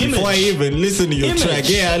 Because before I even listen to your track,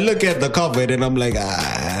 I look at the cover and I'm like,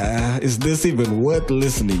 is this even worth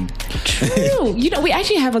listening? True. You know, we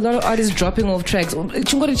actually have a lot of artists dropping off tracks.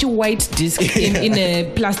 Chungorechi white disc in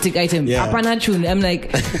a plastic item. Apanachun. I'm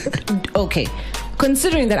like, okay.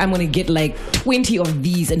 Considering that I'm going to get 20 of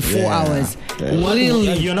these in 4 hours,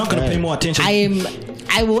 really, you're not going to pay more attention.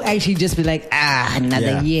 I will actually just be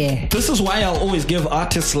another year. This is why I'll always give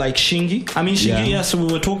artists like Shingy. I mean, Shingy, yes, we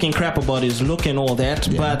were talking crap about his look and all that,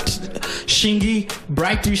 but Shingy,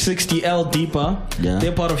 Bright 360L, Deeper,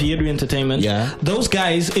 they're part of Yedu Entertainment. Those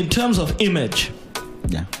guys, in terms of image,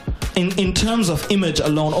 in terms of image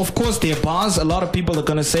alone, of course, their bars, a lot of people are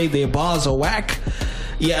going to say their bars are whack.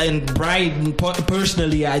 Yeah, and Brian,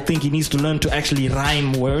 personally, I think he needs to learn to actually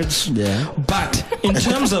rhyme words. But in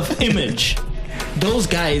terms of image, those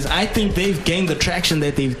guys, I think they've gained the traction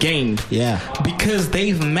that they've gained. Because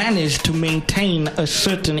they've managed to maintain a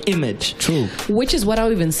certain image. True. Which is what I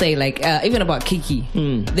would even say, even about Kiki.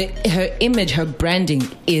 Her image, her branding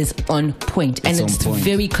is on point. And it's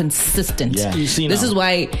very consistent. This is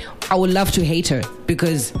why I would love to hate her,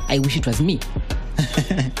 because I wish it was me.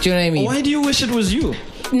 Do you know what I mean? Why do you wish it was you?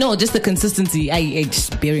 No, just the consistency. I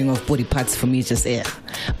just bearing of body parts for me is just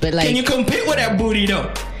But can you compete with that booty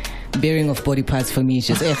though? Bearing of body parts for me is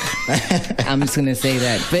just I'm just gonna say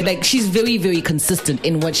that. But she's very, very consistent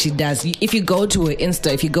in what she does. If you go to her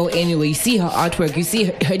Insta, if you go anywhere, you see her artwork, you see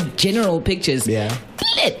her general pictures.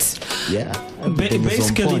 Lit.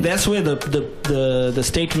 Basically, that's where the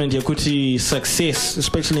statement Yakuti success,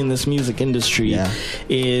 especially in this music industry,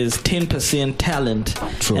 is 10% talent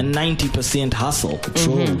and 90% hustle.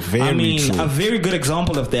 True. Very true. A very good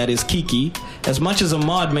example of that is Kiki. As much as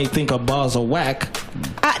Amard may think her bars are whack,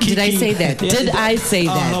 Kiki, did I say that? Did I say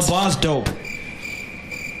that? Her bars dope.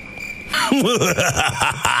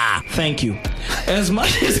 Thank you. As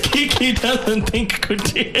much as Kiki doesn't think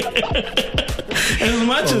as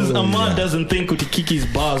much as Amard doesn't think Kiki's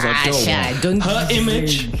bars are dope, her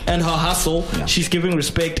image and her hustle, she's giving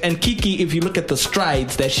respect. And Kiki, if you look at the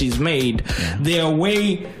strides that she's made, they are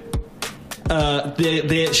way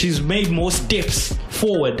she's made more steps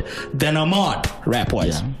forward than Amard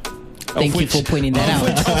rap-wise. Thank you for pointing that out.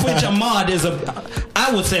 Of which Amard is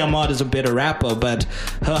I would say Amard is a better rapper, but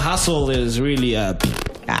her hustle is really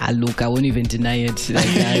look, I won't even deny it.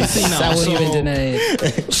 I won't even deny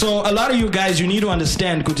it. So a lot of you guys, you need to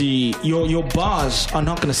understand, Kuti, your bars are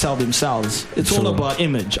not going to sell themselves. It's all about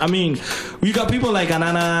image. I mean, we got people like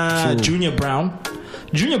Anana Junior Brown.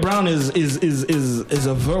 Junior Brown is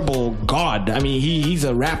a verbal god. I mean, he's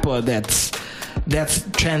a rapper that's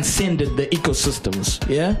transcended the ecosystems.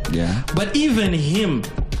 Yeah. But even him,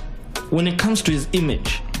 when it comes to his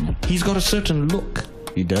image, he's got a certain look.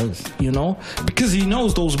 He does. You know? Because he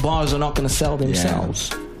knows those bars are not going to sell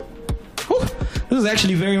themselves. Whew. This is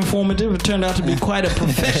actually very informative. It turned out to be quite a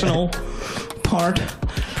professional part.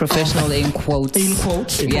 Professional in quotes. In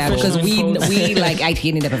quotes. Yeah, because we like actually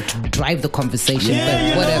ended up to drive the conversation,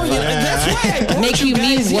 but whatever. That's why I make you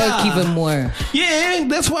guys, work even more. Yeah,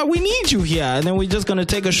 that's why we need you here. And then we're just going to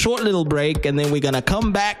take a short little break, and then we're going to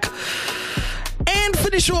come back and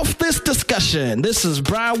finish off this discussion. This is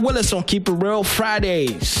Brian Willis on Keep It Real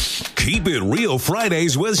Fridays. Keep It Real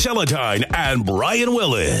Fridays with Celatine and Brian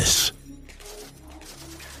Willis.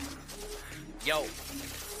 Yo.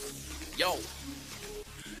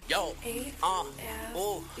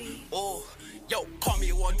 Yo, call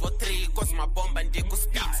me 1, 2, 3, cause my bomb and they go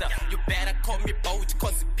pizza. You better call me boat,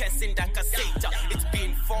 cause it passing that cassette. It's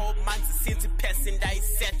been 4 months since it passing that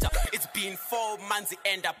set. It's been 4 months,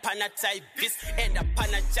 end up on a type this, end up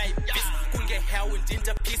on a type this. Kunge hell and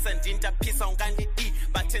dinta piece on Gandhi E.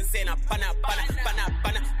 But 10 cent up, pana.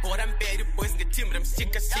 Boram berry boys get team them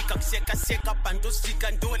shake up and do shika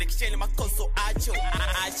and do like Shane Makoso Acho,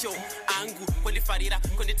 Angu, Kulifarida,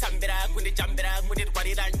 Kunitambera, Kunijambera,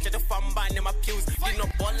 Kunitwarida, and the Famba, and my pews. Dino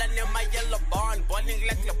Bola, and my yellow barn, balling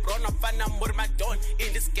like LeBron of Anna Murmadon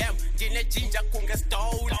in this game. Gina Ginger Kunga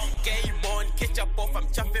stole. Game on, catch up off, I'm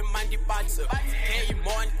chopping Mandy Butter. Game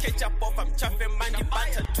on, catch up off, I'm chopping Mandy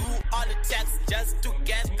Butter. Do all the text just to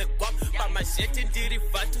get the guap. But my shit in the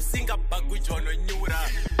river to sing a bagu John Nura.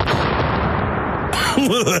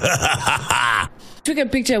 Took a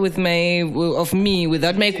picture of me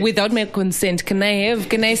without my consent. Can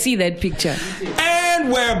I see that picture?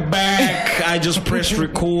 And we're back. I just pressed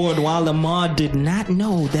record while Amard did not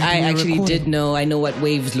know that I actually did know. I know what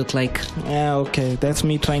waves look like. Yeah, okay. That's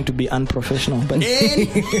me trying to be unprofessional. But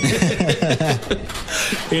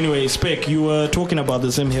anyway, Speck, you were talking about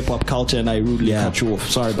the Zim hip hop culture and I rudely cut you off.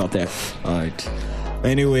 Sorry about that. Alright.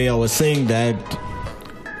 Anyway, I was saying that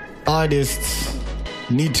artists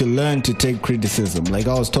need to learn to take criticism. Like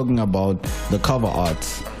I was talking about the cover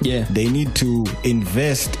arts. Yeah. They need to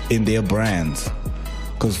invest in their brands.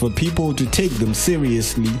 Because for people to take them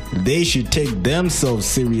seriously, they should take themselves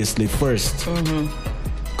seriously first.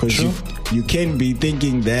 Because you can't be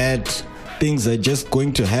thinking that things are just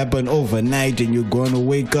going to happen overnight and you're going to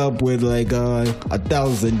wake up with like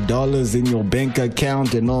 $1,000 in your bank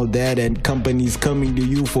account and all that, and companies coming to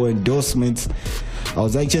you for endorsements. I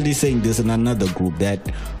was actually saying this in another group that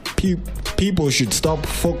people should stop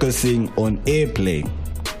focusing on airplay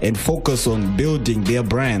and focus on building their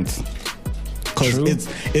brands. Because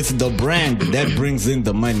it's the brand that brings in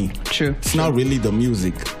the money. True. It's not really the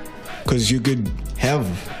music. Because you could have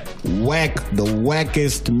the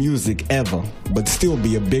wackest music ever, but still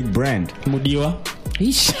be a big brand. Mudiwa.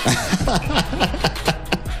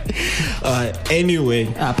 Anyway.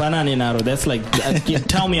 That's like,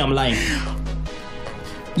 tell me I'm lying.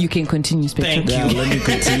 You can continue, Spectrum. Thank you. Let me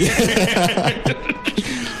continue.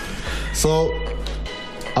 So,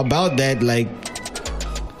 about that, like,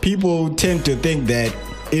 people tend to think that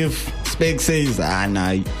if Spec says,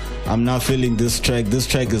 nah, I'm not feeling this track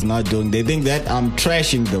is not doing, they think that I'm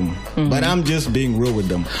trashing them. But I'm just being real with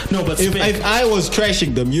them. No, but if I was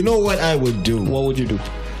trashing them, you know what I would do? What would you do?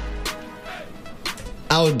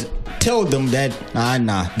 I would tell them that,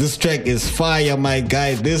 nah, this track is fire, my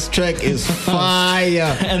guy. This track is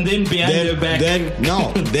fire. And then behind your back.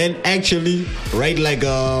 Then actually write like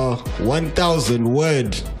a 1,000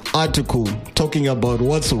 word article talking about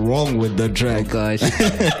what's wrong with the track. Oh gosh.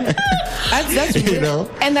 That's you know?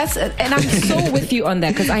 And I'm so with you on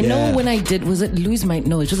that, because I know when I did, was it Lose My,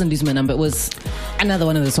 no, it wasn't Lose My Number, it was another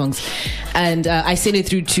one of the songs, and I sent it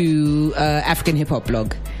through to African Hip Hop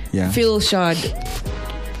Blog. Phil Shard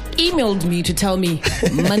emailed me to tell me,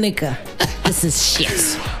 Manika, this is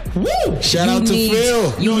shit. Woo! Shout out to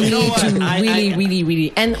Phil. You No, you know need what? to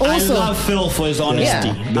really, and also I love Phil for his honesty.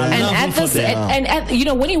 Yeah. I love him for that. And you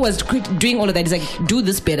know, when he was doing all of that, he's like, do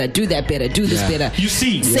this better, do that better, do this better. You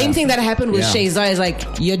see, same thing that happened with Shazar is like,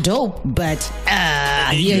 you're dope, but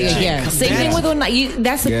Same thing with Onai.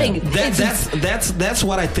 That's the thing. That's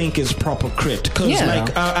what I think is proper crit. Because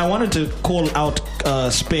I wanted to call out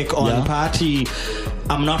Speck on Party.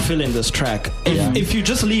 I'm not feeling this track. If you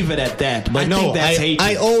just leave it at that, but I think that's hating.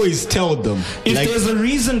 I always tell them if there's a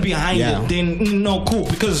reason behind it, then no, cool,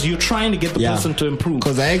 because you're trying to get the person to improve.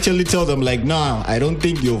 Because I actually tell them like, nah, I don't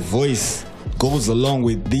think your voice goes along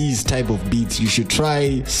with these type of beats. You should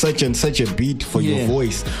try such and such a beat for your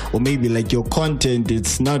voice, or maybe like your content,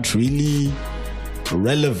 it's not really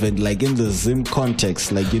relevant, like in the Zim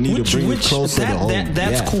context. Like you need to bring it closer to home.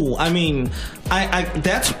 That's cool. I mean, I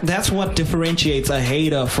that's what differentiates a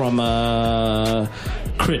hater from a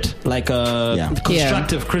crit, like a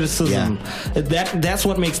constructive criticism. That's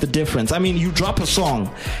what makes the difference. I mean, you drop a song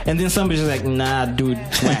and then somebody's like, nah, dude,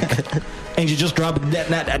 whack. And you just drop it.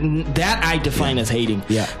 That I define as hating.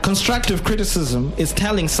 Constructive criticism is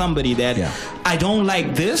telling somebody that I don't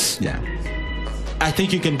like this. I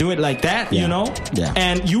think you can do it like that, you know?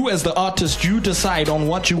 And you as the artist, you decide on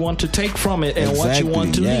what you want to take from it and what you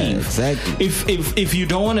want to leave. Exactly. If you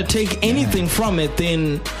don't want to take anything from it,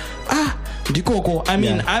 then I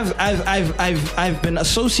mean, I've been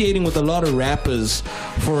associating with a lot of rappers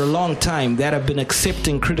for a long time that have been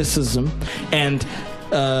accepting criticism and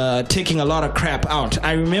taking a lot of crap out.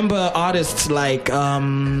 I remember artists like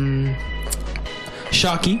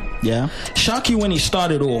Shocky. Shocky, when he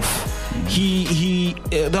started off,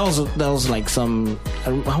 that was like some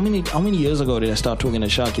how many years ago did I start talking to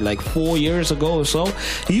Shocky? Like 4 years ago or so.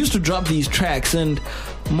 He used to drop these tracks, and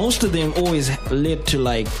most of them always led to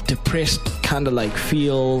like depressed kind of like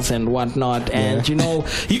feels and whatnot. And you know,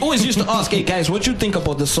 he always used to ask, "Hey guys, what you think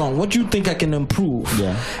about the song? What you think I can improve?"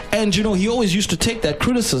 And you know, he always used to take that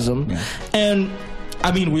criticism and.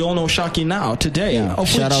 I mean, we all know Shocky now, today.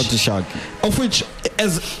 Shout out to Shocky. Of which,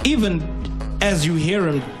 even as you hear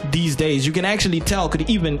him these days, you can actually tell, could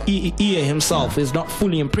even Ia himself is not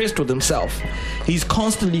fully impressed with himself. He's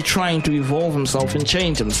constantly trying to evolve himself and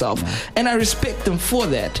change himself. And I respect him for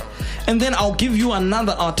that. And then I'll give you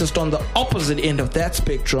another artist on the opposite end of that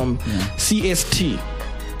spectrum, CST.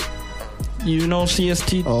 You know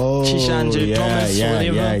CST? Chishanje, Thomas,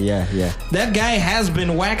 whatever. Yeah. That guy has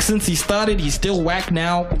been whack since he started. He's still whack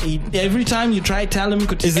now. Every time you try tell him,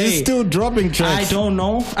 is he still dropping tracks? I don't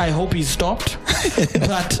know. I hope he stopped.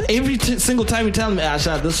 But every single time you tell him,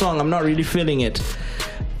 Asha, this song, I'm not really feeling it.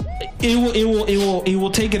 He will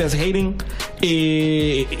take it as hating.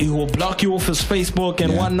 He will block you off his Facebook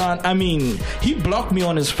and whatnot. I mean, he blocked me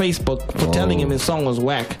on his Facebook for telling him his song was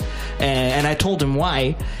whack, and I told him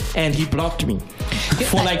why, and he blocked me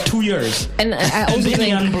for like 2 years. And I also then he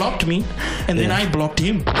unblocked me, and then I blocked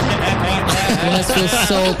him. You must feel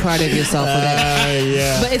so proud of yourself for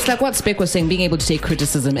that. But it's like what Speck was saying, being able to take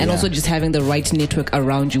criticism and also just having the right network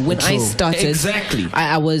around you. When I started,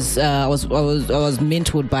 I was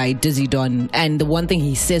mentored by Dizzy Don, and the one thing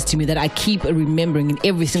he says to me that I keep remembering in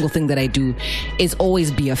every single thing that I do is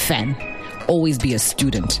always be a fan, always be a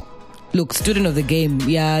student. Look, student of the game,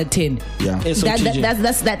 10.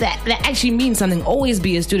 That actually means something. Always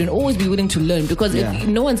be a student, always be willing to learn, because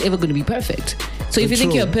no one's ever going to be perfect. So if you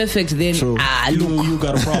think you're perfect, then you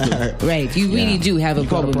got a problem. Right, you really do have a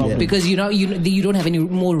problem because you don't have any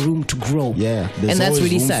more room to grow. And that's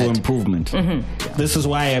really room sad. For improvement. This is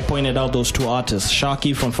why I pointed out those two artists,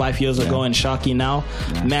 Shocky from 5 years ago and Shocky now.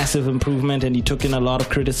 Massive improvement, and he took in a lot of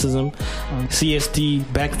criticism.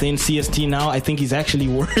 CST back then, CST now, I think he's actually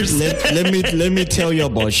worse. Let me tell you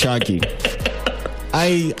about Shocky.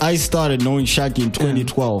 I started knowing Shocky in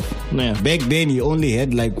 2012. Back then he only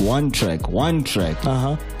had like one track.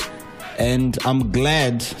 And I'm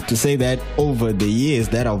glad to say that over the years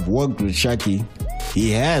that I've worked with Shocky,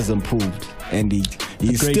 he has improved, and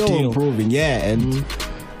he's still improving. And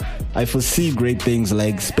I foresee great things,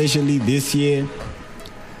 like especially this year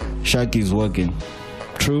Shocky's working.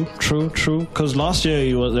 True. Because last year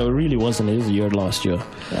it really wasn't his year last year.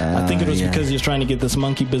 I think it was because he was trying to get this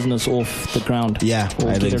monkey business off the ground. Or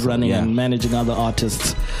get it running and managing other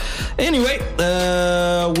artists. Anyway,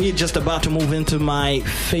 we're just about to move into my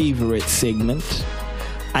favorite segment.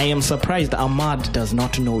 I am surprised Amard does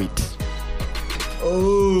not know it.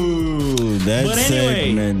 Oh, that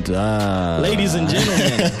segment. Ladies and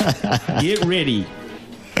gentlemen, get ready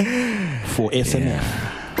for SNF.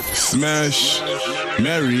 Smash,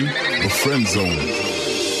 marry, or friend zone?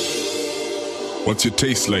 What's your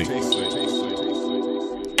taste like?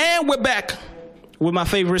 And we're back with my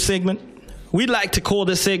favorite segment. We'd like to call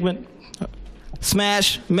this segment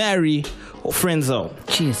Smash, Marry, or Friend Zone.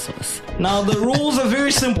 Jesus. Now, the rules are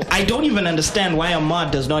very simple. I don't even understand why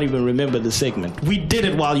Amard does not even remember the segment. We did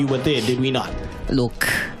it while you were there, did we not? Look.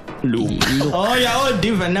 Oh, yeah, all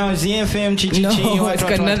different. Now it's ZFM, No, it's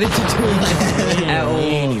got nothing to do with it at all.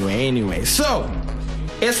 Anyway. So,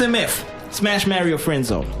 SMF, Smash, Marry, or Friend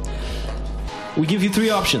Zone. We give you 3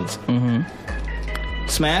 options.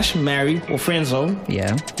 Smash, marry, or friend zone.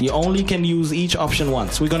 Yeah. You only can use each option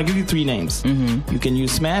once. We're going to give you 3 names. You can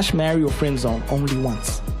use smash, marry, or friend zone only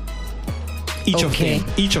once. Each of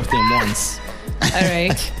them once. All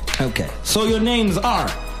right. Okay. So your names are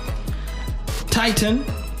Titan,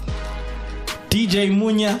 DJ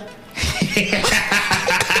Munya,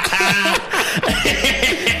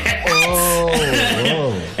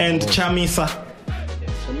 and Chamisa.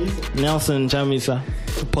 Nelson Chamisa,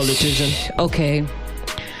 politician. Okay.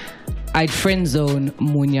 I'd friend zone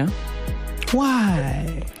Munya.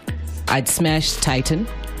 Why? I'd smash Titan.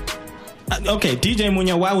 Okay, DJ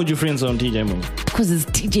Munya. Why would you friend zone DJ Munya? Because it's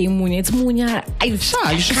DJ Munya. It's Munya. You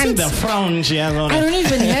should see the frown she has on it. I don't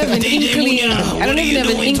even have an inkling. I don't even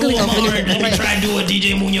have an inkling of it. Let me try to do a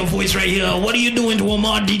DJ Munya voice right here. What are you doing to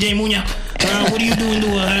Amard, DJ Munya? What are you doing to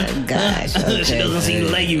her? Gosh. Okay, she doesn't seem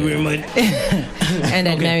to like you very much. And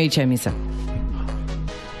I'd marry Chamisa.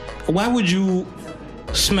 Why would you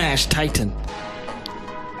smash Titan?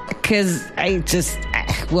 Because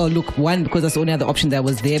look, one, because that's the only other option that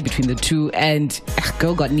was there between the two, and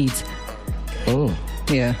girl got needs. Oh.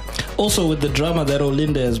 Yeah. Also, with the drama that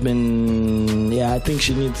Olinda has been, I think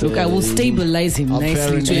she needs. Look, I will stabilize him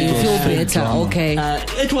nicely to feel better. Drama. Okay.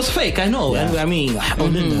 It was fake, I know. Yeah. I mean,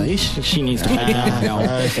 Olinda, she needs to find out now.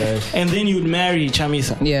 Okay. And then you'd marry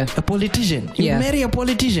Chamisa. Yeah. A politician. You'd marry a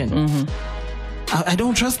politician. I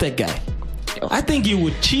don't trust that guy. I think he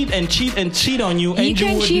would cheat on you, and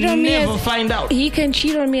you would never find out. He can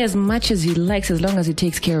cheat on me as much as he likes, as long as he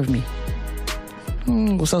takes care of me.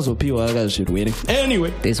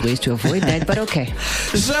 Anyway, there's ways to avoid that, but okay.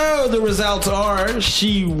 So the results are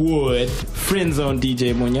she would friend zone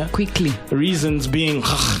DJ Munya quickly. Reasons being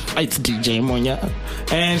it's DJ Munya,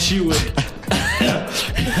 and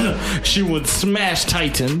she would smash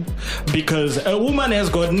Titan because a woman has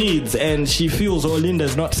got needs and she feels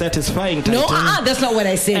Olinda's not satisfying Titan. No, that's not what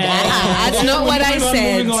I said. That's not what I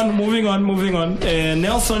said. Moving on.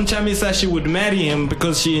 Nelson Chamisa, she would marry him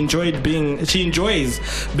because she enjoys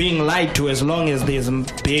being lied to as long as there's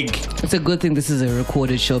big. It's a good thing this is a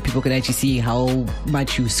recorded show. People can actually see how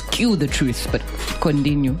much you skew the truth, but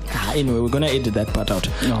continue. Anyway, we're gonna edit that part out.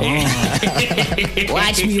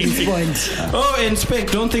 Watch me respond. And Speck,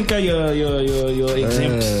 don't think you're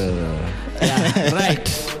exempt. Right.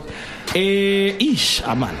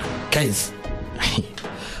 Aman. Guys.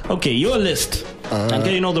 Okay, your list.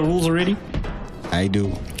 Okay, you know the rules already? I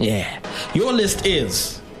do. Yeah. Your list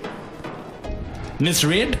is Miss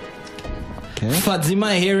Red,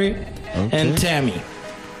 Fadzima Harry, and Tammy.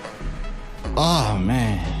 Oh,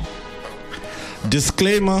 man.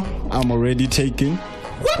 Disclaimer, I'm already taken.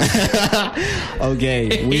 What?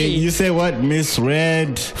 Okay. You say what? Miss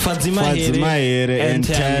Red, Fadzima Here, and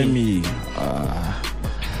Tammy.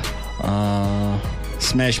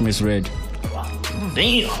 Smash Miss Red.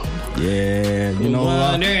 Damn. Yeah, you know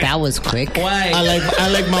what? That was quick. Why? I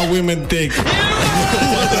like my women thick.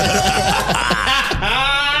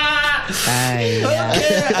 Okay.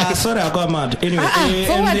 Sorry, I got mad. Anyway,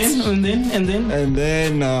 and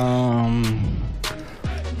then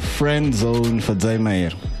friend zone for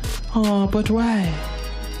Zaimair. Oh, but why?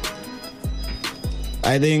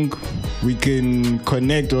 I think we can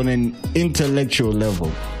connect on an intellectual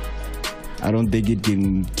level. I don't think it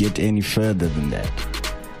can get any further than that.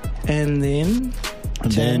 And then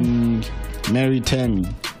marry Tammy.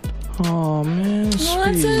 Oh man,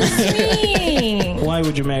 what's sweet. Why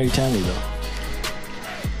would you marry Tammy though?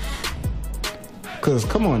 Cause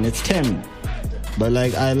come on, it's Tammy. But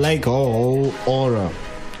like I like her whole aura,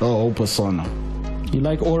 her whole persona. You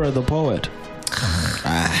like Aura the poet?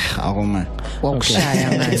 Oh man.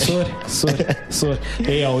 Okay. Sorry.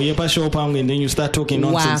 Hey, you pass your pound and then you start talking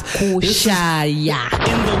nonsense. In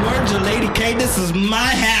the words of Lady K, this is my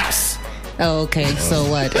house. Oh, okay. So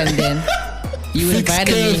what? And then you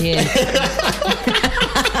invited me here.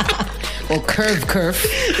 Or curve.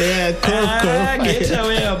 Yeah, curve. Get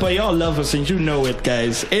away, but y'all love us and you know it,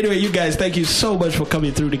 guys. Anyway, you guys, thank you so much for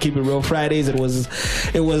coming through to Keep It Real Fridays. It was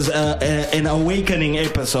an awakening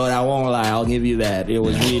episode. I won't lie, I'll give you that. It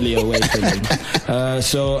was really awakening.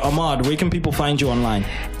 So, Amard, where can people find you online?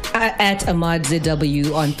 At Amard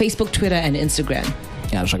ZW on Facebook, Twitter, and Instagram.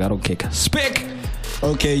 Yeah, I got kick. Speck.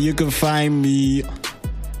 Okay, you can find me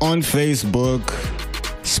on Facebook,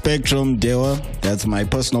 Spekktrumn Dewa. That's my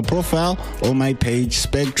personal profile. On my page,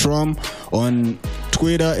 Spekktrumn. On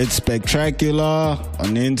Twitter, it's Spectacular.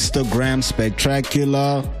 On Instagram,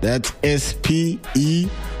 Spectacular. That's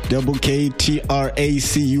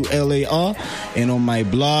SPEKKTRACULAR. And on my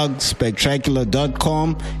blog,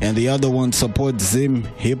 spectacular.com. And the other one,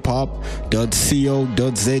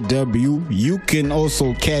 supportzimhiphop.co.zw. You can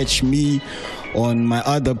also catch me on my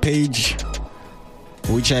other page,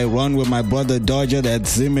 which I run with my brother Dodger.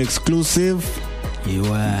 That's Zim Exclusive.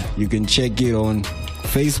 You can check it on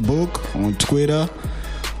Facebook, on Twitter.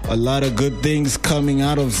 A lot of good things coming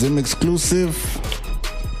out of Zim Exclusive.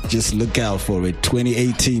 Just look out for it.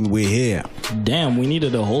 2018, we're here. Damn, we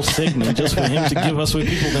needed a whole segment just for him to give us where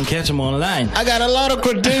people can catch him online. I got a lot of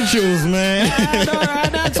credentials, man.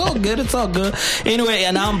 It's all good. It's all good. Anyway,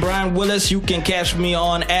 and I'm Brian Willis. You can catch me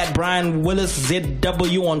on at Brian Willis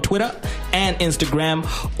ZW on Twitter and Instagram,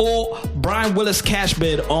 or Brian Willis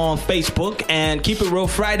Cashbid on Facebook. And Keep It Real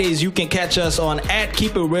Fridays, you can catch us on at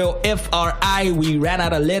Keep It Real FRI. We ran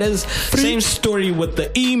out of letters. Same story with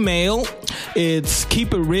the email. It's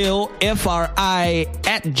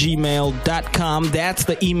keepitrealfri@gmail.com. That's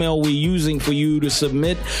the email we're using for you to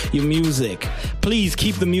submit your music. Please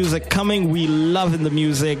keep the music coming. We loving the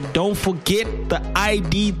music. Don't forget the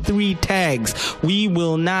ID3 tags. We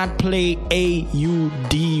will not play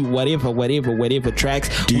AUD whatever tracks.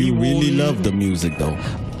 Do you really love the music though?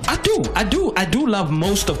 I do love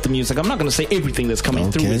most of the music. I'm not going to say everything that's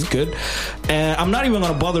coming through is good. I'm not even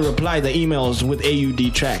going to bother reply the emails with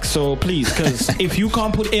AUD tracks. So please, because if you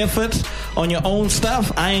can't put effort on your own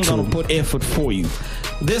stuff, I ain't going to put effort for you.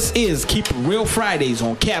 This is Keep It Real Fridays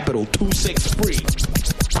on Capital 263.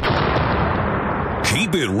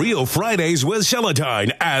 Keep It Real Fridays with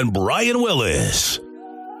Celatine and Brian Willis.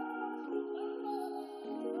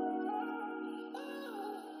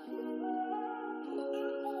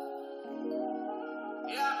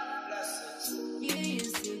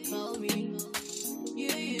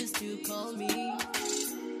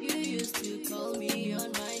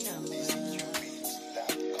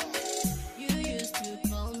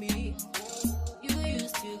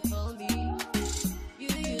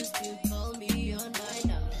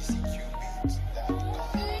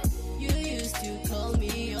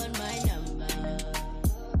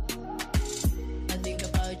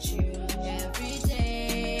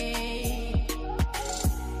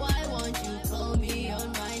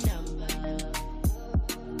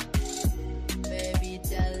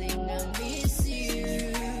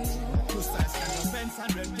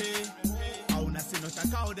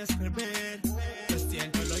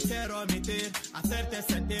 Hacerte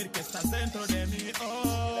sentir que estás dentro de mí,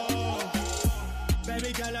 oh.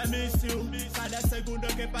 Baby girl, I miss you. Cada segundo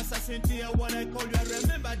que pasa sin ti, I wanna call you. I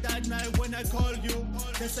remember that night when I called you.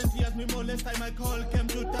 Te sentías mi molesta and my call came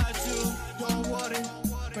to touch you. Don't worry,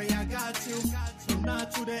 baby, I got you. From now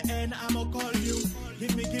to the end, I'ma call you.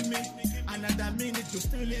 Give me another minute. You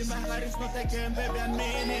still in my heart, it's not a game, baby, I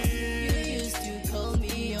mean it. You used to call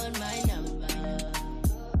me on my number.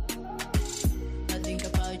 I think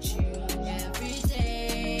about you every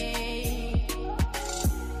day.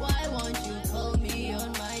 Why won't you call me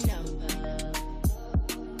on my number?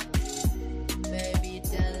 Baby,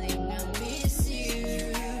 darling, I miss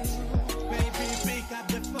you. Baby, pick up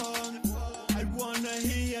the phone. I wanna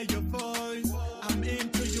hear your voice. I'm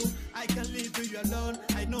into you. I can't leave you alone.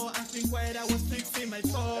 I know I think quiet. I was fixing my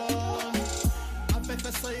phone. A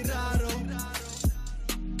veces soy raro,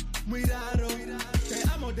 muy raro. Te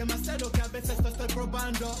amo demasiado que a veces te estoy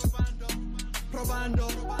probando.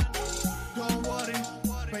 Don't worry,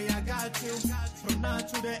 baby, I got you. From now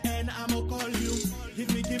to the end, I'ma call you. Give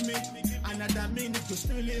me another minute. You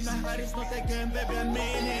still in my heart, it's not a game, baby, I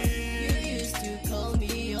mean it. You used to call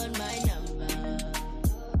me on my number.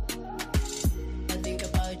 I think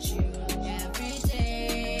about you every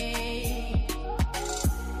day.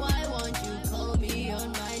 Why won't you call me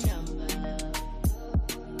on my number?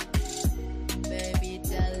 Baby,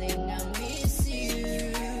 darling, I miss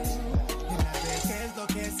you. ¿Qué es lo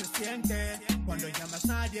que se siente? Cuando llamas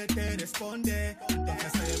nadie te responde.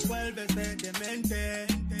 Entonces te vuelves de demente.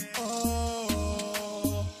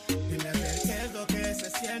 Oh, dime a ver qué es lo que se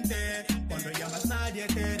siente. Cuando llamas nadie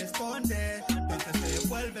te responde. Entonces te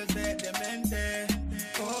vuelves de demente.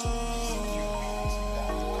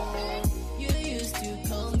 Oh, you used to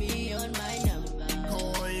call me on my number.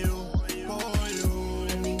 Call you.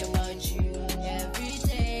 I think about you every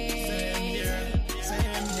day.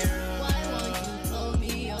 Same here. Why won't you call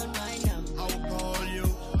me on my number? I'll call you.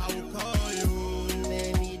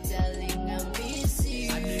 Baby, darling, I miss you.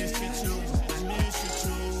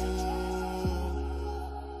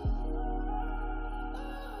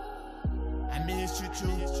 you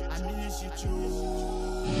too. I miss you too.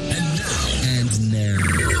 And now.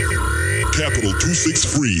 Capital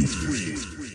 263.